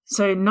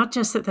 So not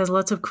just that there's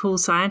lots of cool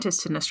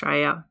scientists in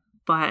Australia,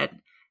 but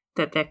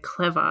that they're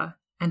clever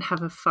and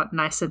have a fun,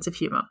 nice sense of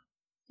humour.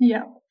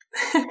 Yeah.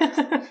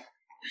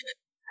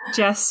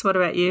 Jess, what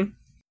about you?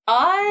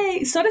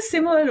 I sort of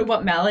similar to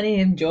what Melanie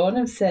and Jordan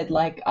have said.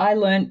 Like, I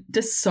learned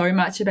just so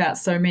much about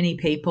so many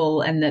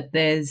people and that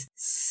there's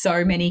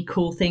so many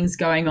cool things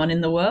going on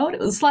in the world. It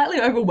was slightly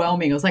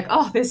overwhelming. I was like,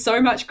 oh, there's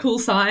so much cool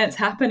science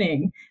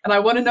happening and I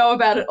want to know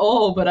about it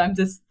all, but I'm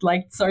just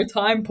like so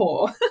time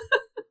poor.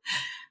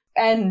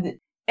 And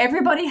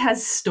everybody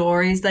has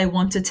stories they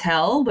want to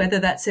tell, whether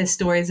that's their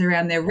stories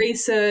around their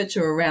research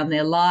or around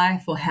their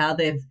life or how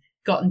they've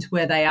gotten to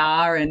where they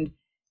are. And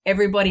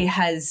everybody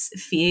has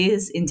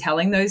fears in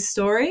telling those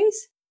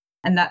stories,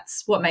 and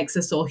that's what makes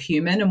us all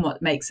human and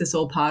what makes us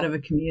all part of a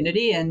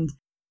community. And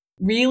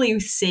really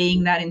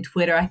seeing that in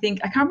Twitter, I think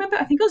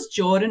it was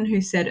Jordan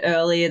who said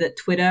earlier that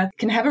Twitter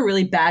can have a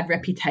really bad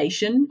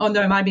reputation. Oh,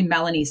 no, it might have been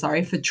Melanie,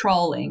 sorry, for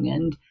trolling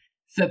and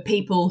for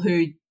people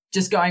who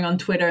just going on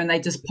Twitter and they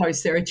just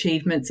post their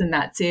achievements and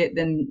that's it.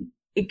 Then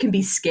it can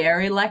be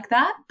scary like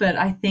that. But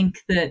I think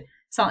that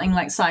something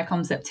like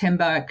SciComm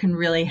September can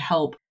really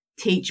help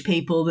teach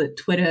people that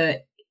Twitter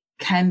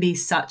can be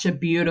such a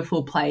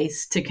beautiful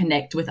place to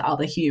connect with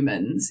other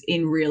humans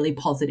in really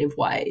positive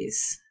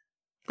ways.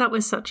 That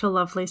was such a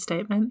lovely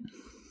statement.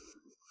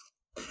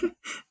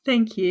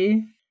 Thank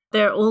you.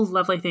 They're all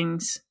lovely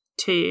things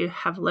to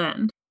have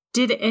learned.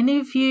 Did any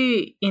of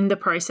you in the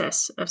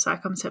process of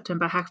SciComm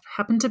September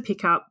happen to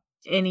pick up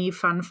any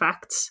fun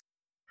facts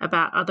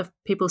about other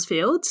people's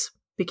fields?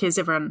 Because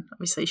everyone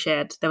obviously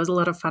shared. There was a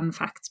lot of fun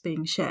facts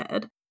being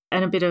shared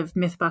and a bit of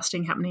myth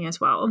busting happening as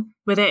well.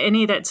 Were there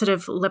any that sort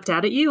of leapt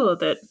out at you or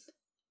that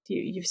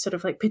you've sort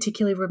of like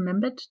particularly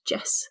remembered,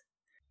 Jess?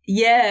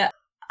 Yeah.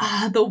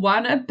 The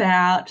one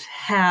about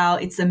how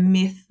it's a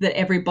myth that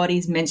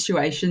everybody's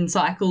menstruation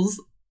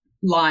cycles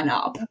line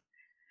up.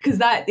 Because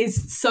that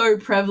is so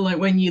prevalent.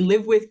 When you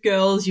live with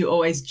girls, you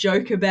always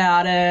joke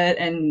about it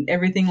and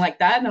everything like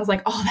that. And I was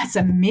like, oh, that's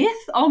a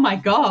myth? Oh, my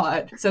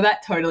God. So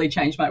that totally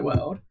changed my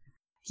world.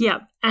 Yeah,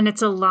 and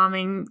it's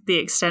alarming the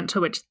extent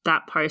to which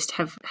that post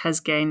has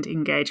gained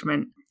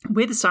engagement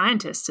with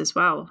scientists as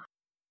well.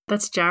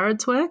 That's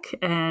Jared's work,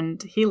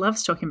 and he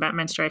loves talking about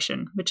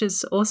menstruation, which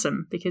is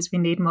awesome because we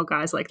need more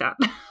guys like that.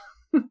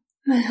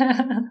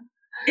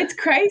 It's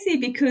crazy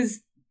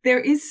because there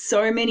is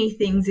so many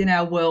things in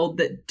our world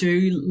that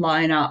do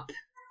line up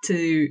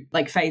to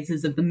like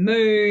phases of the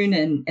moon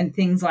and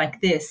things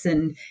like this.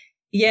 And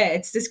yeah,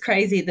 it's just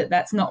crazy that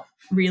that's not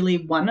really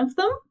one of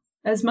them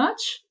as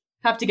much.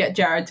 Have to get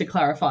Jared to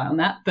clarify on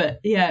that, but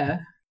yeah.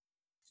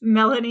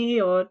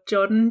 Melanie or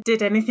Jordan,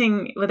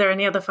 were there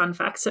any other fun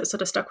facts that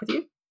sort of stuck with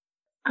you?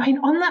 I mean,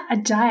 on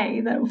that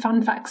day, the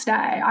Fun Facts Day,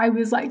 I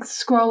was like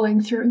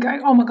scrolling through and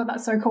going, oh my God,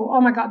 that's so cool. Oh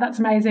my God, that's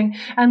amazing.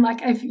 And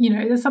like, if,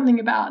 there's something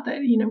about that,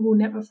 we'll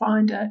never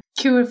find a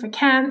cure for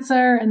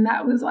cancer. And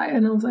that was like,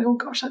 and I was like, oh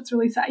gosh, that's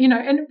really sad,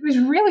 and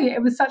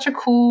it was such a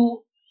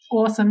cool,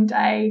 awesome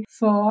day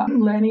for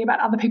learning about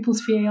other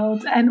people's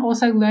fields and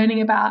also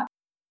learning about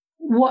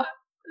what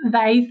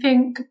they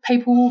think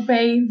people will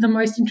be the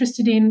most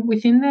interested in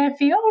within their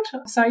field.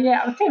 So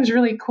yeah, I think it was a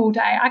really cool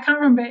day. I can't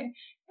remember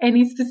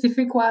any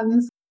specific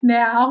ones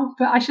now,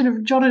 but I should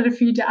have jotted a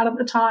few down at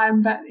the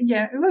time. But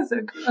yeah, it was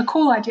a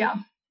cool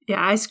idea.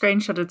 Yeah, I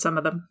screenshotted some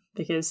of them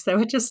because there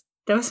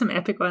were some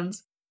epic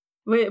ones.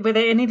 Were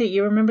there any that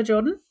you remember,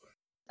 Jordan?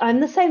 I'm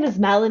the same as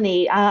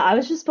Melanie. I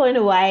was just blown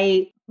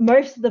away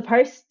most of the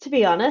posts, to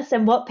be honest,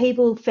 and what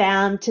people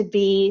found to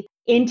be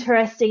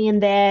interesting in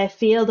their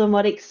field and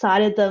what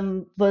excited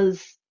them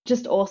was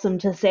just awesome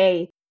to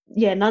see.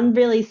 Yeah, none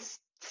really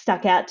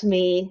stuck out to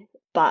me,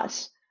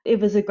 but it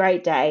was a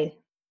great day.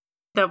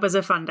 That was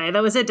a fun day.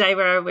 That was a day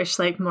where I wish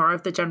like more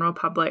of the general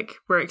public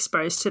were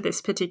exposed to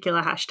this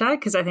particular hashtag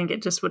because I think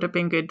it just would have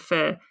been good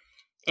for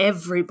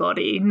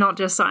everybody, not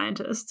just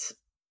scientists.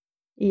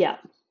 Yeah,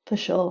 for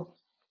sure.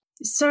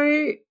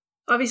 So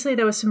obviously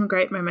there was some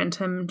great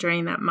momentum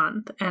during that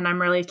month, and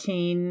I'm really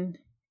keen,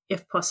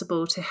 if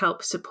possible, to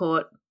help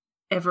support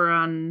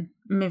everyone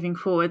moving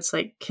forwards,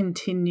 like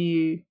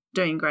continue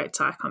doing great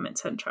SciComm,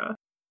 etc.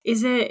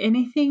 Is there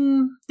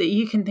anything that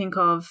you can think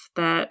of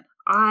that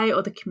I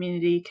or the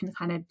community can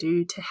kind of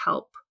do to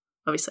help?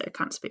 Obviously, I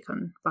can't speak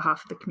on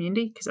behalf of the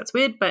community because that's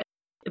weird, but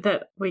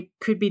that we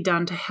could be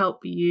done to help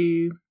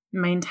you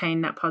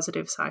maintain that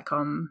positive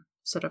SciComm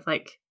sort of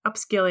like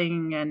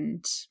upskilling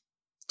and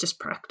just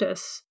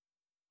practice.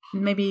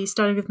 Maybe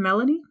starting with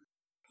Melanie?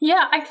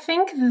 Yeah, I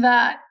think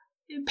that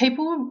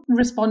people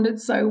responded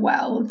so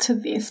well to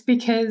this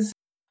because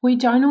we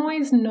don't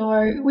always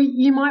know.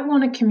 You might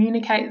want to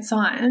communicate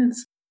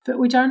science, but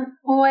we don't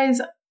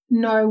always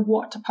know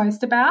what to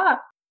post about.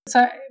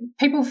 So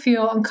people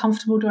feel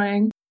uncomfortable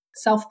doing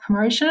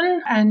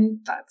self-promotion, and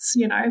that's,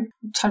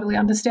 totally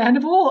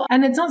understandable.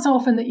 And it's not so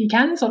often that you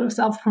can sort of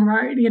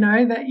self-promote,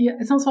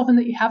 it's not so often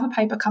that you have a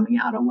paper coming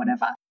out or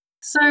whatever.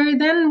 So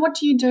then what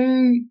do you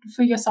do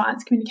for your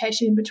science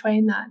communication in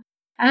between that?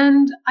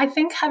 And I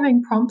think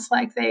having prompts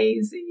like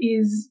these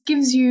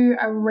gives you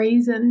a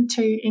reason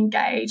to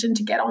engage and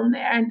to get on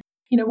there. And,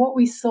 what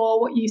you saw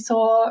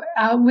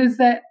was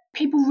that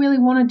people really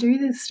want to do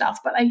this stuff,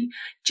 but they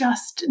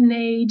just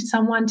need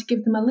someone to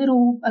give them a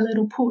little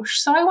push.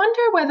 So I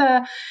wonder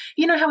whether,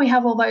 how we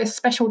have all those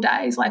special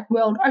days like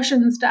World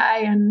Oceans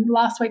Day, and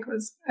last week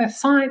was Earth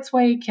Science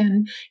Week,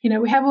 and,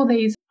 we have all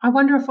these. I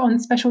wonder if on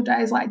special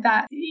days like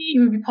that, it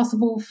would be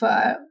possible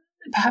for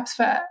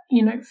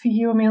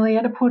you,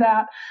 Amelia, to put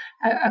out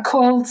a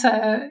call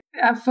for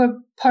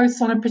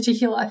posts on a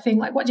particular thing,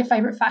 like what's your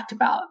favourite fact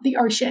about the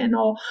ocean,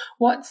 or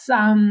what's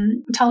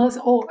tell us,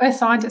 or Earth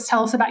scientists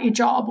tell us about your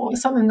job, or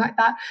something like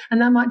that,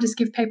 and that might just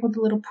give people the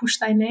little push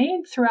they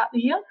need throughout the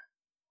year.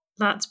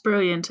 That's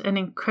brilliant and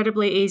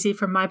incredibly easy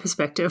from my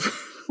perspective.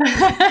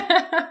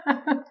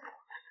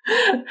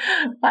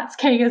 That's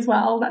key as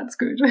well. That's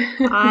good.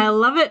 I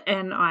love it,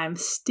 and I'm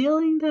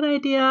stealing that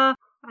idea.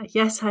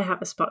 Yes, I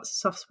have a soft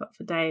spot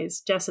for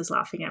days. Jess is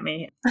laughing at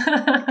me.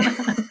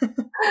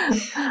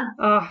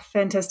 Oh,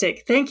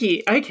 fantastic. Thank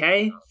you.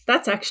 Okay,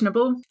 that's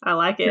actionable. I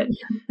like it.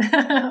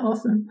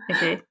 Awesome.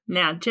 Okay,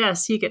 now,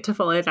 Jess, you get to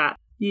follow that.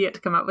 You get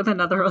to come up with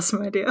another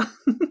awesome idea.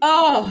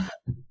 Oh,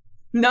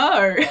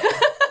 no.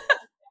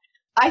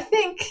 I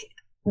think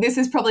this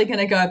is probably going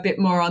to go a bit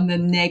more on the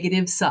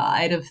negative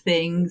side of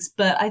things,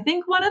 but I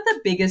think one of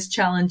the biggest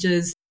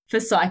challenges for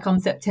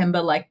SciComm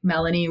September, like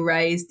Melanie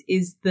raised,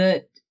 is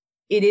that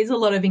it is a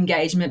lot of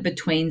engagement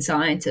between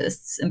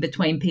scientists and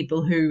between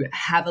people who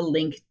have a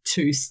link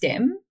to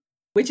STEM,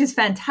 which is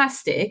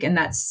fantastic, and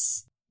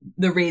that's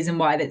the reason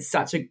why it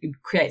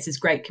creates this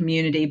great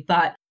community.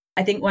 But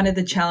I think one of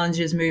the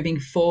challenges moving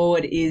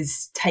forward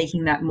is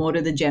taking that more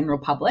to the general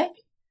public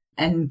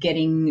and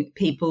getting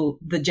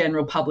the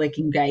general public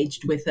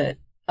engaged with it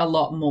a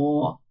lot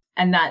more.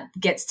 And that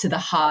gets to the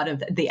heart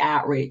of the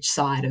outreach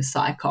side of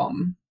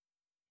SciComm.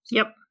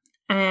 Yep.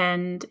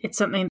 And it's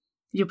something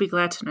you'll be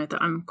glad to know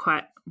that I'm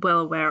quite well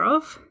aware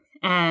of.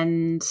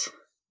 And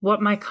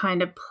what my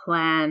kind of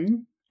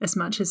plan, as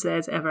much as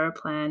there's ever a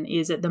plan,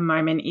 is at the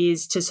moment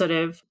is to sort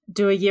of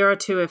do a year or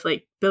two of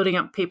like building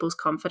up people's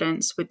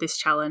confidence with this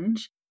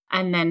challenge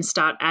and then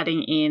start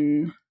adding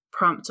in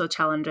prompts or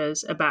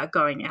challenges about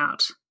going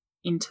out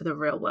into the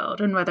real world,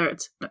 and whether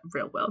it's not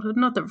real world,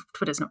 not that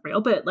Twitter's not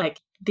real, but like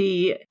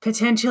the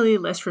potentially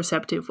less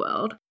receptive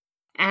world,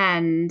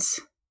 and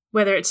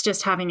whether it's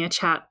just having a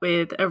chat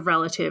with a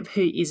relative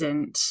who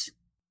isn't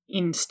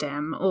in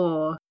STEM,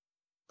 or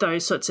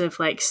those sorts of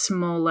like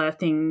smaller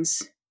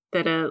things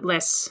that are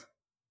less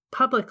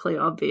publicly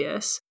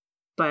obvious,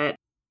 but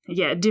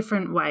yeah,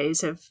 different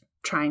ways of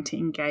trying to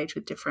engage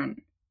with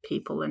different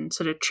people and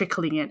sort of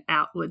trickling it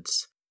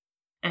outwards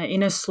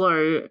in a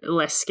slow,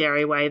 less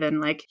scary way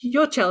than like,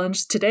 your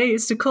challenge today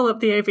is to call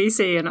up the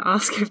ABC and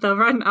ask if they'll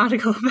write an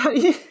article about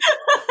you.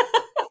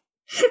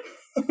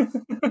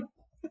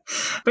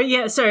 But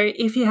yeah, so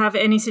if you have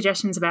any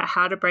suggestions about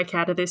how to break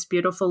out of this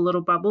beautiful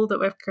little bubble that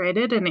we've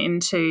created and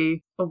into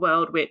a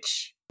world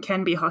which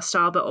can be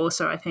hostile, but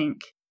also I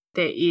think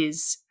there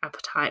is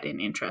appetite and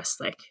interest,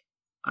 like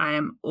I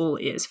am all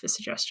ears for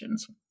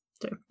suggestions.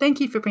 So thank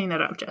you for bringing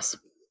that up, Jess.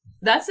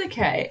 That's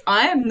okay.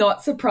 I am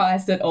not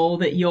surprised at all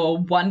that your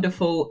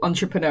wonderful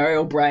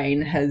entrepreneurial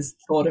brain has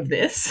thought of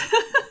this.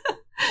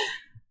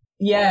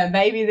 Yeah,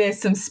 maybe there's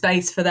some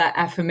space for that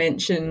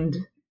aforementioned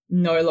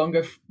no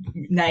longer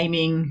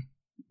naming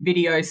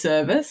video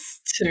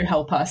service to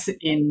help us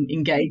in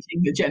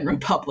engaging the general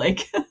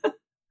public.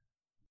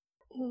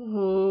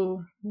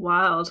 Oh,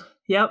 wild.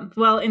 Yep.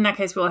 Well, in that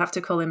case, we'll have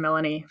to call in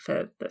Melanie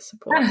for the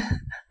support.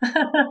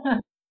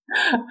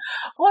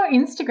 Or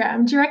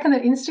Instagram. Do you reckon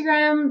that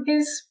Instagram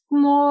is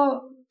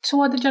more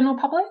toward the general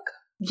public?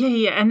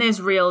 Yeah. And there's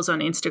Reels on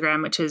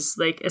Instagram, which is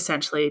like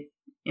essentially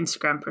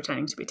Instagram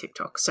pretending to be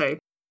TikTok. So,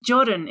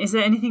 Jordan, is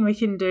there anything we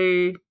can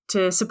do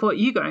to support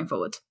you going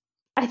forward?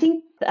 I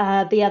think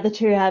the other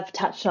two have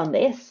touched on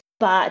this,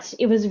 but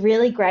it was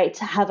really great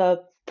to have a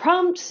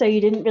prompt so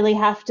you didn't really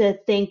have to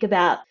think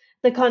about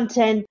the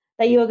content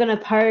that you were going to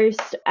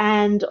post,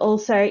 and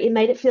also it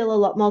made it feel a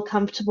lot more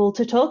comfortable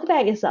to talk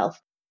about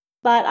yourself.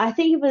 But I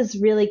think it was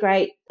really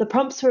great. The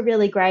prompts were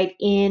really great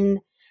in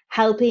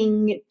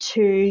helping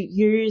to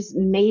use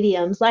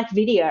mediums like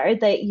video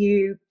that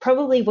you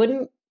probably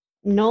wouldn't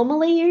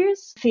normally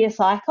use for your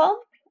SciComm.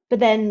 But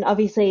then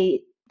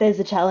obviously there's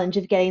a challenge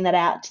of getting that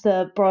out to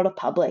the broader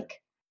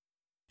public.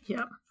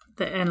 Yeah,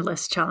 the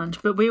endless challenge,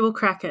 but we will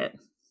crack it.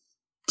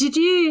 Did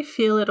you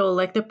feel at all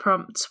like the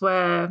prompts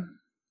were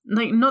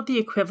like not the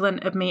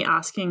equivalent of me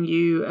asking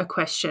you a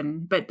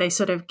question, but they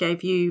sort of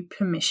gave you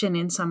permission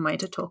in some way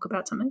to talk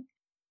about something?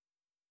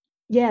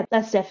 Yeah,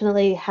 that's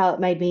definitely how it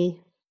made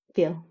me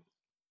feel.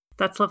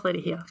 That's lovely to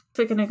hear.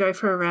 We're going to go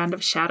for a round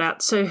of shout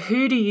outs. So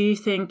who do you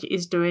think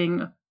is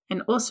doing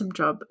an awesome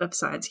job of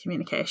science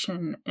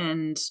communication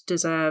and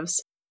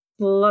deserves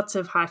lots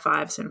of high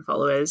fives and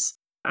followers?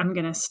 I'm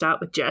going to start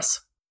with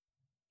Jess.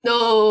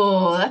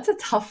 Oh, that's a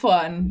tough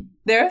one.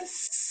 There are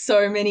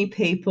so many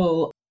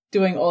people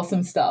doing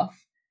awesome stuff.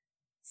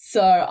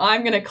 So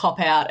I'm going to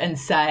cop out and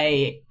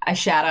say a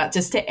shout out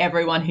just to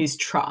everyone who's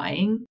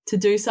trying to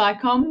do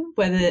SciComm,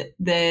 whether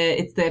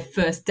it's their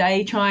first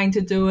day trying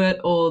to do it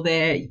or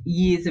their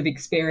years of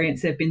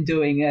experience they've been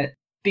doing it.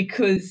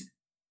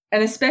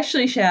 And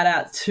especially shout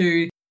out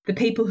to the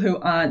people who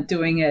aren't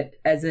doing it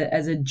as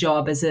a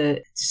job,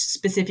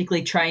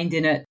 specifically trained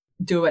in it,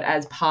 do it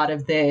as part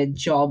of their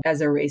job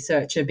as a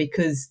researcher,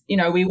 because, you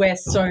know, we wear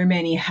so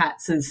many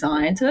hats as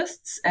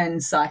scientists,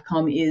 and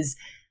SciComm is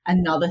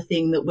another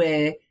thing that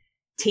we're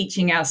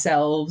teaching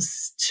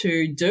ourselves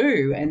to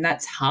do, and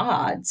that's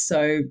hard.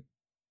 So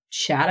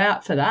shout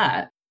out for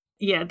that.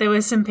 Yeah, there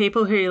were some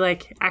people who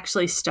like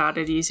actually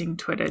started using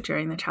Twitter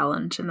during the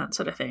challenge and that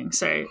sort of thing.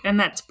 So, and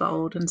that's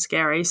bold and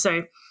scary.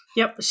 So,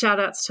 yep, shout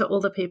outs to all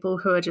the people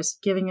who are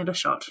just giving it a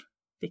shot,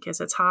 because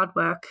it's hard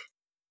work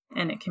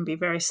and it can be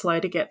very slow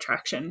to get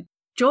traction.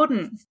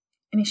 Jordan,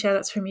 any shout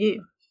outs from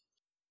you?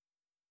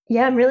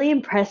 Yeah, I'm really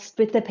impressed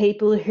with the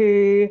people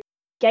who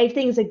gave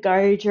things a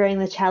go during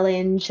the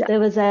challenge. There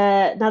was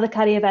another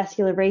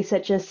cardiovascular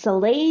researcher,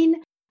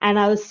 Celine, And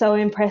I was so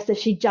impressed that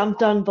she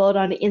jumped on board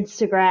on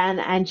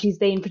Instagram and she's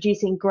been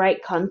producing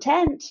great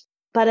content.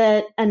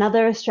 But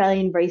another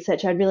Australian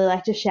researcher I'd really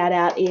like to shout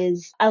out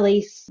is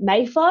Elise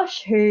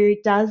Mayfosh, who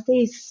does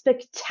these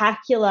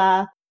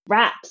spectacular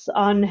raps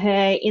on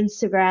her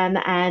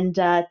Instagram and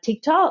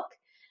TikTok.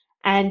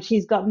 And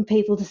she's gotten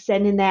people to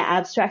send in their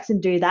abstracts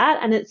and do that.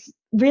 And it's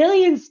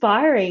really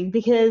inspiring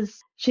because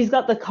she's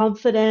got the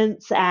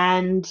confidence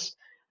and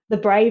the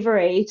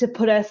bravery to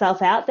put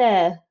herself out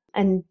there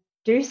and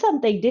do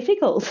something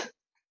difficult.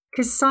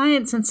 Because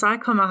science and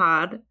psychom are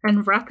hard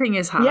and rapping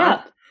is hard.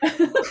 Yeah.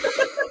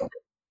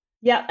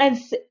 Yeah, and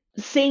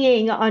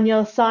singing on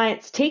your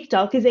science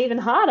TikTok is even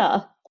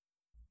harder.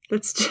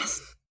 It's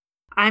just,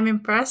 I'm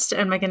impressed,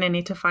 and we're going to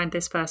need to find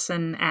this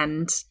person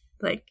and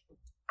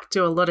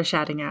do a lot of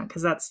shouting out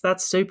because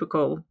that's super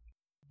cool.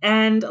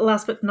 And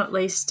last but not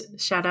least,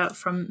 shout out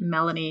from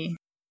Melanie.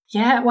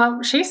 Yeah,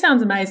 well, she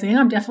sounds amazing.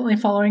 I'm definitely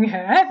following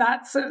her.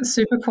 That's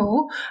super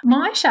cool.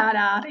 My shout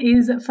out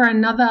is for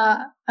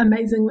another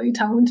amazingly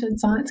talented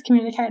science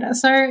communicator.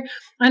 So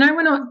I know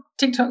we're not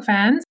TikTok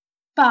fans,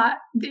 but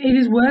it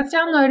is worth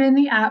downloading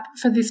the app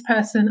for this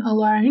person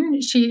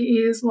alone.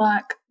 She is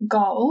like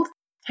gold.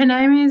 Her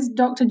name is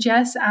Dr.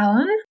 Jess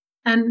Allen,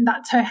 and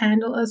that's her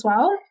handle as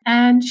well.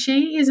 And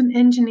she is an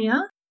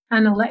engineer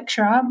and a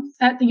lecturer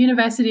at the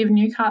University of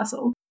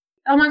Newcastle.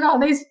 Oh my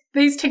God,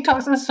 these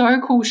TikToks are so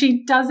cool.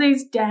 She does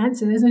these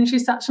dances and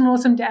she's such an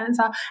awesome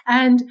dancer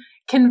and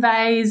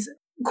conveys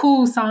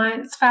cool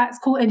science facts,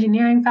 cool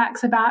engineering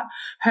facts about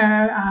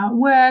her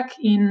work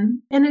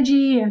in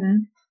energy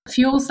and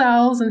fuel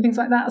cells and things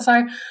like that.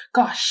 So,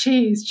 gosh,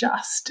 she's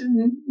just,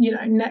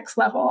 next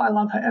level. I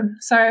love her.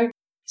 So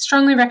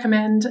strongly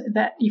recommend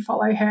that you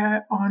follow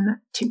her on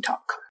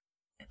TikTok.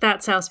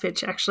 That sales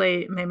pitch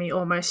actually made me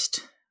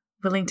almost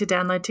willing to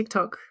download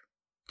TikTok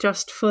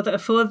just for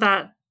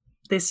that.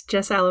 This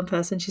Jess Allen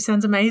person, she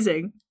sounds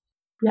amazing.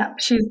 Yeah,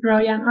 she's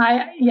brilliant.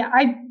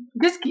 I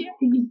just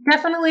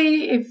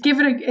definitely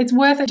it's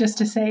worth it just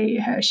to see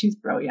her. She's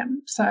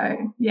brilliant. So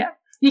yeah,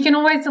 you can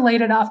always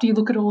delete it after you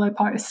look at all her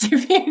posts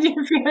if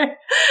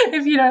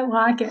you don't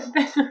like it.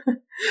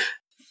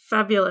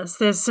 Fabulous.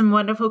 There's some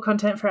wonderful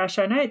content for our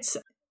show notes.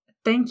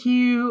 Thank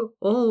you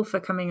all for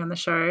coming on the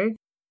show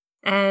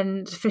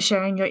and for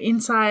sharing your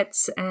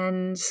insights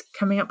and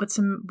coming up with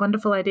some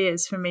wonderful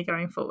ideas for me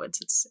going forwards.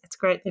 It's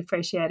greatly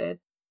appreciated.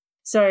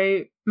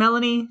 So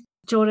Melanie,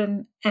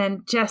 Jordan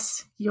and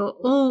Jess, you're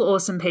all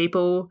awesome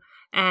people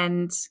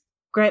and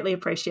greatly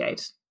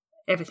appreciate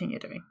everything you're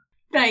doing.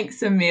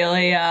 Thanks,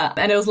 Amelia.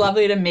 And it was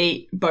lovely to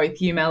meet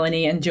both you,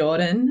 Melanie and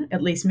Jordan,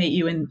 at least meet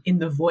you in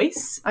the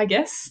voice, I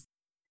guess.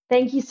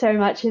 Thank you so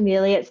much,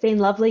 Amelia. It's been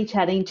lovely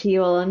chatting to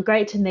you all and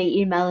great to meet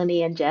you,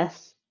 Melanie and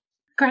Jess.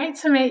 Great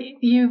to meet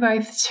you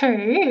both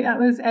too. That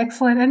was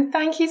excellent. And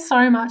thank you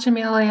so much,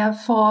 Amelia,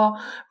 for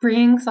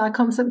bringing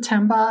SciComm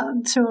September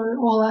to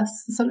all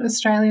us sort of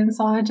Australian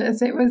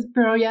scientists. It was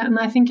brilliant, and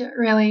I think it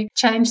really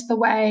changed the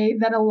way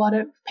that a lot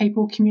of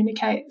people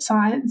communicate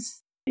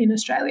science in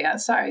Australia.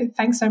 So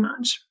thanks so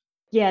much.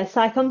 Yeah,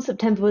 SciComm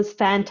September was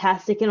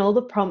fantastic and all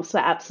the prompts were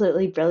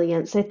absolutely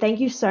brilliant. So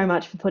thank you so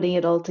much for putting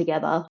it all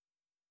together.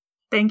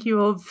 Thank you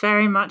all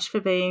very much for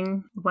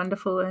being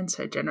wonderful and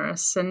so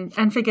generous and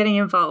for getting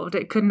involved.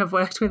 It couldn't have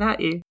worked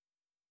without you.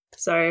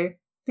 So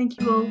thank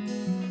you all.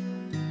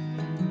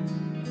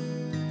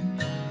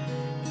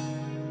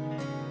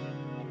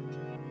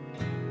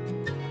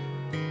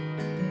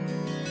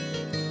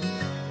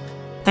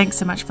 Thanks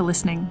so much for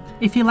listening.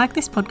 If you like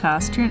this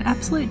podcast, you're an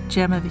absolute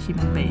gem of a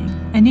human being,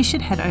 and you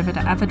should head over to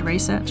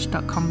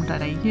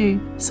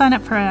avidresearch.com.au, sign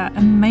up for our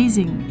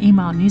amazing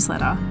email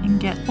newsletter, and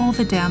get all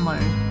the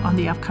download on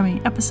the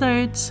upcoming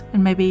episodes,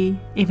 and maybe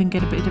even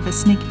get a bit of a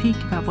sneak peek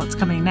about what's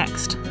coming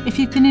next. If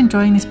you've been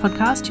enjoying this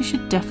podcast, you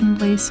should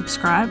definitely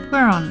subscribe.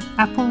 We're on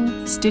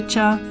Apple,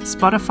 Stitcher,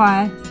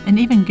 Spotify, and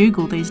even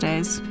Google these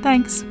days.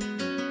 Thanks.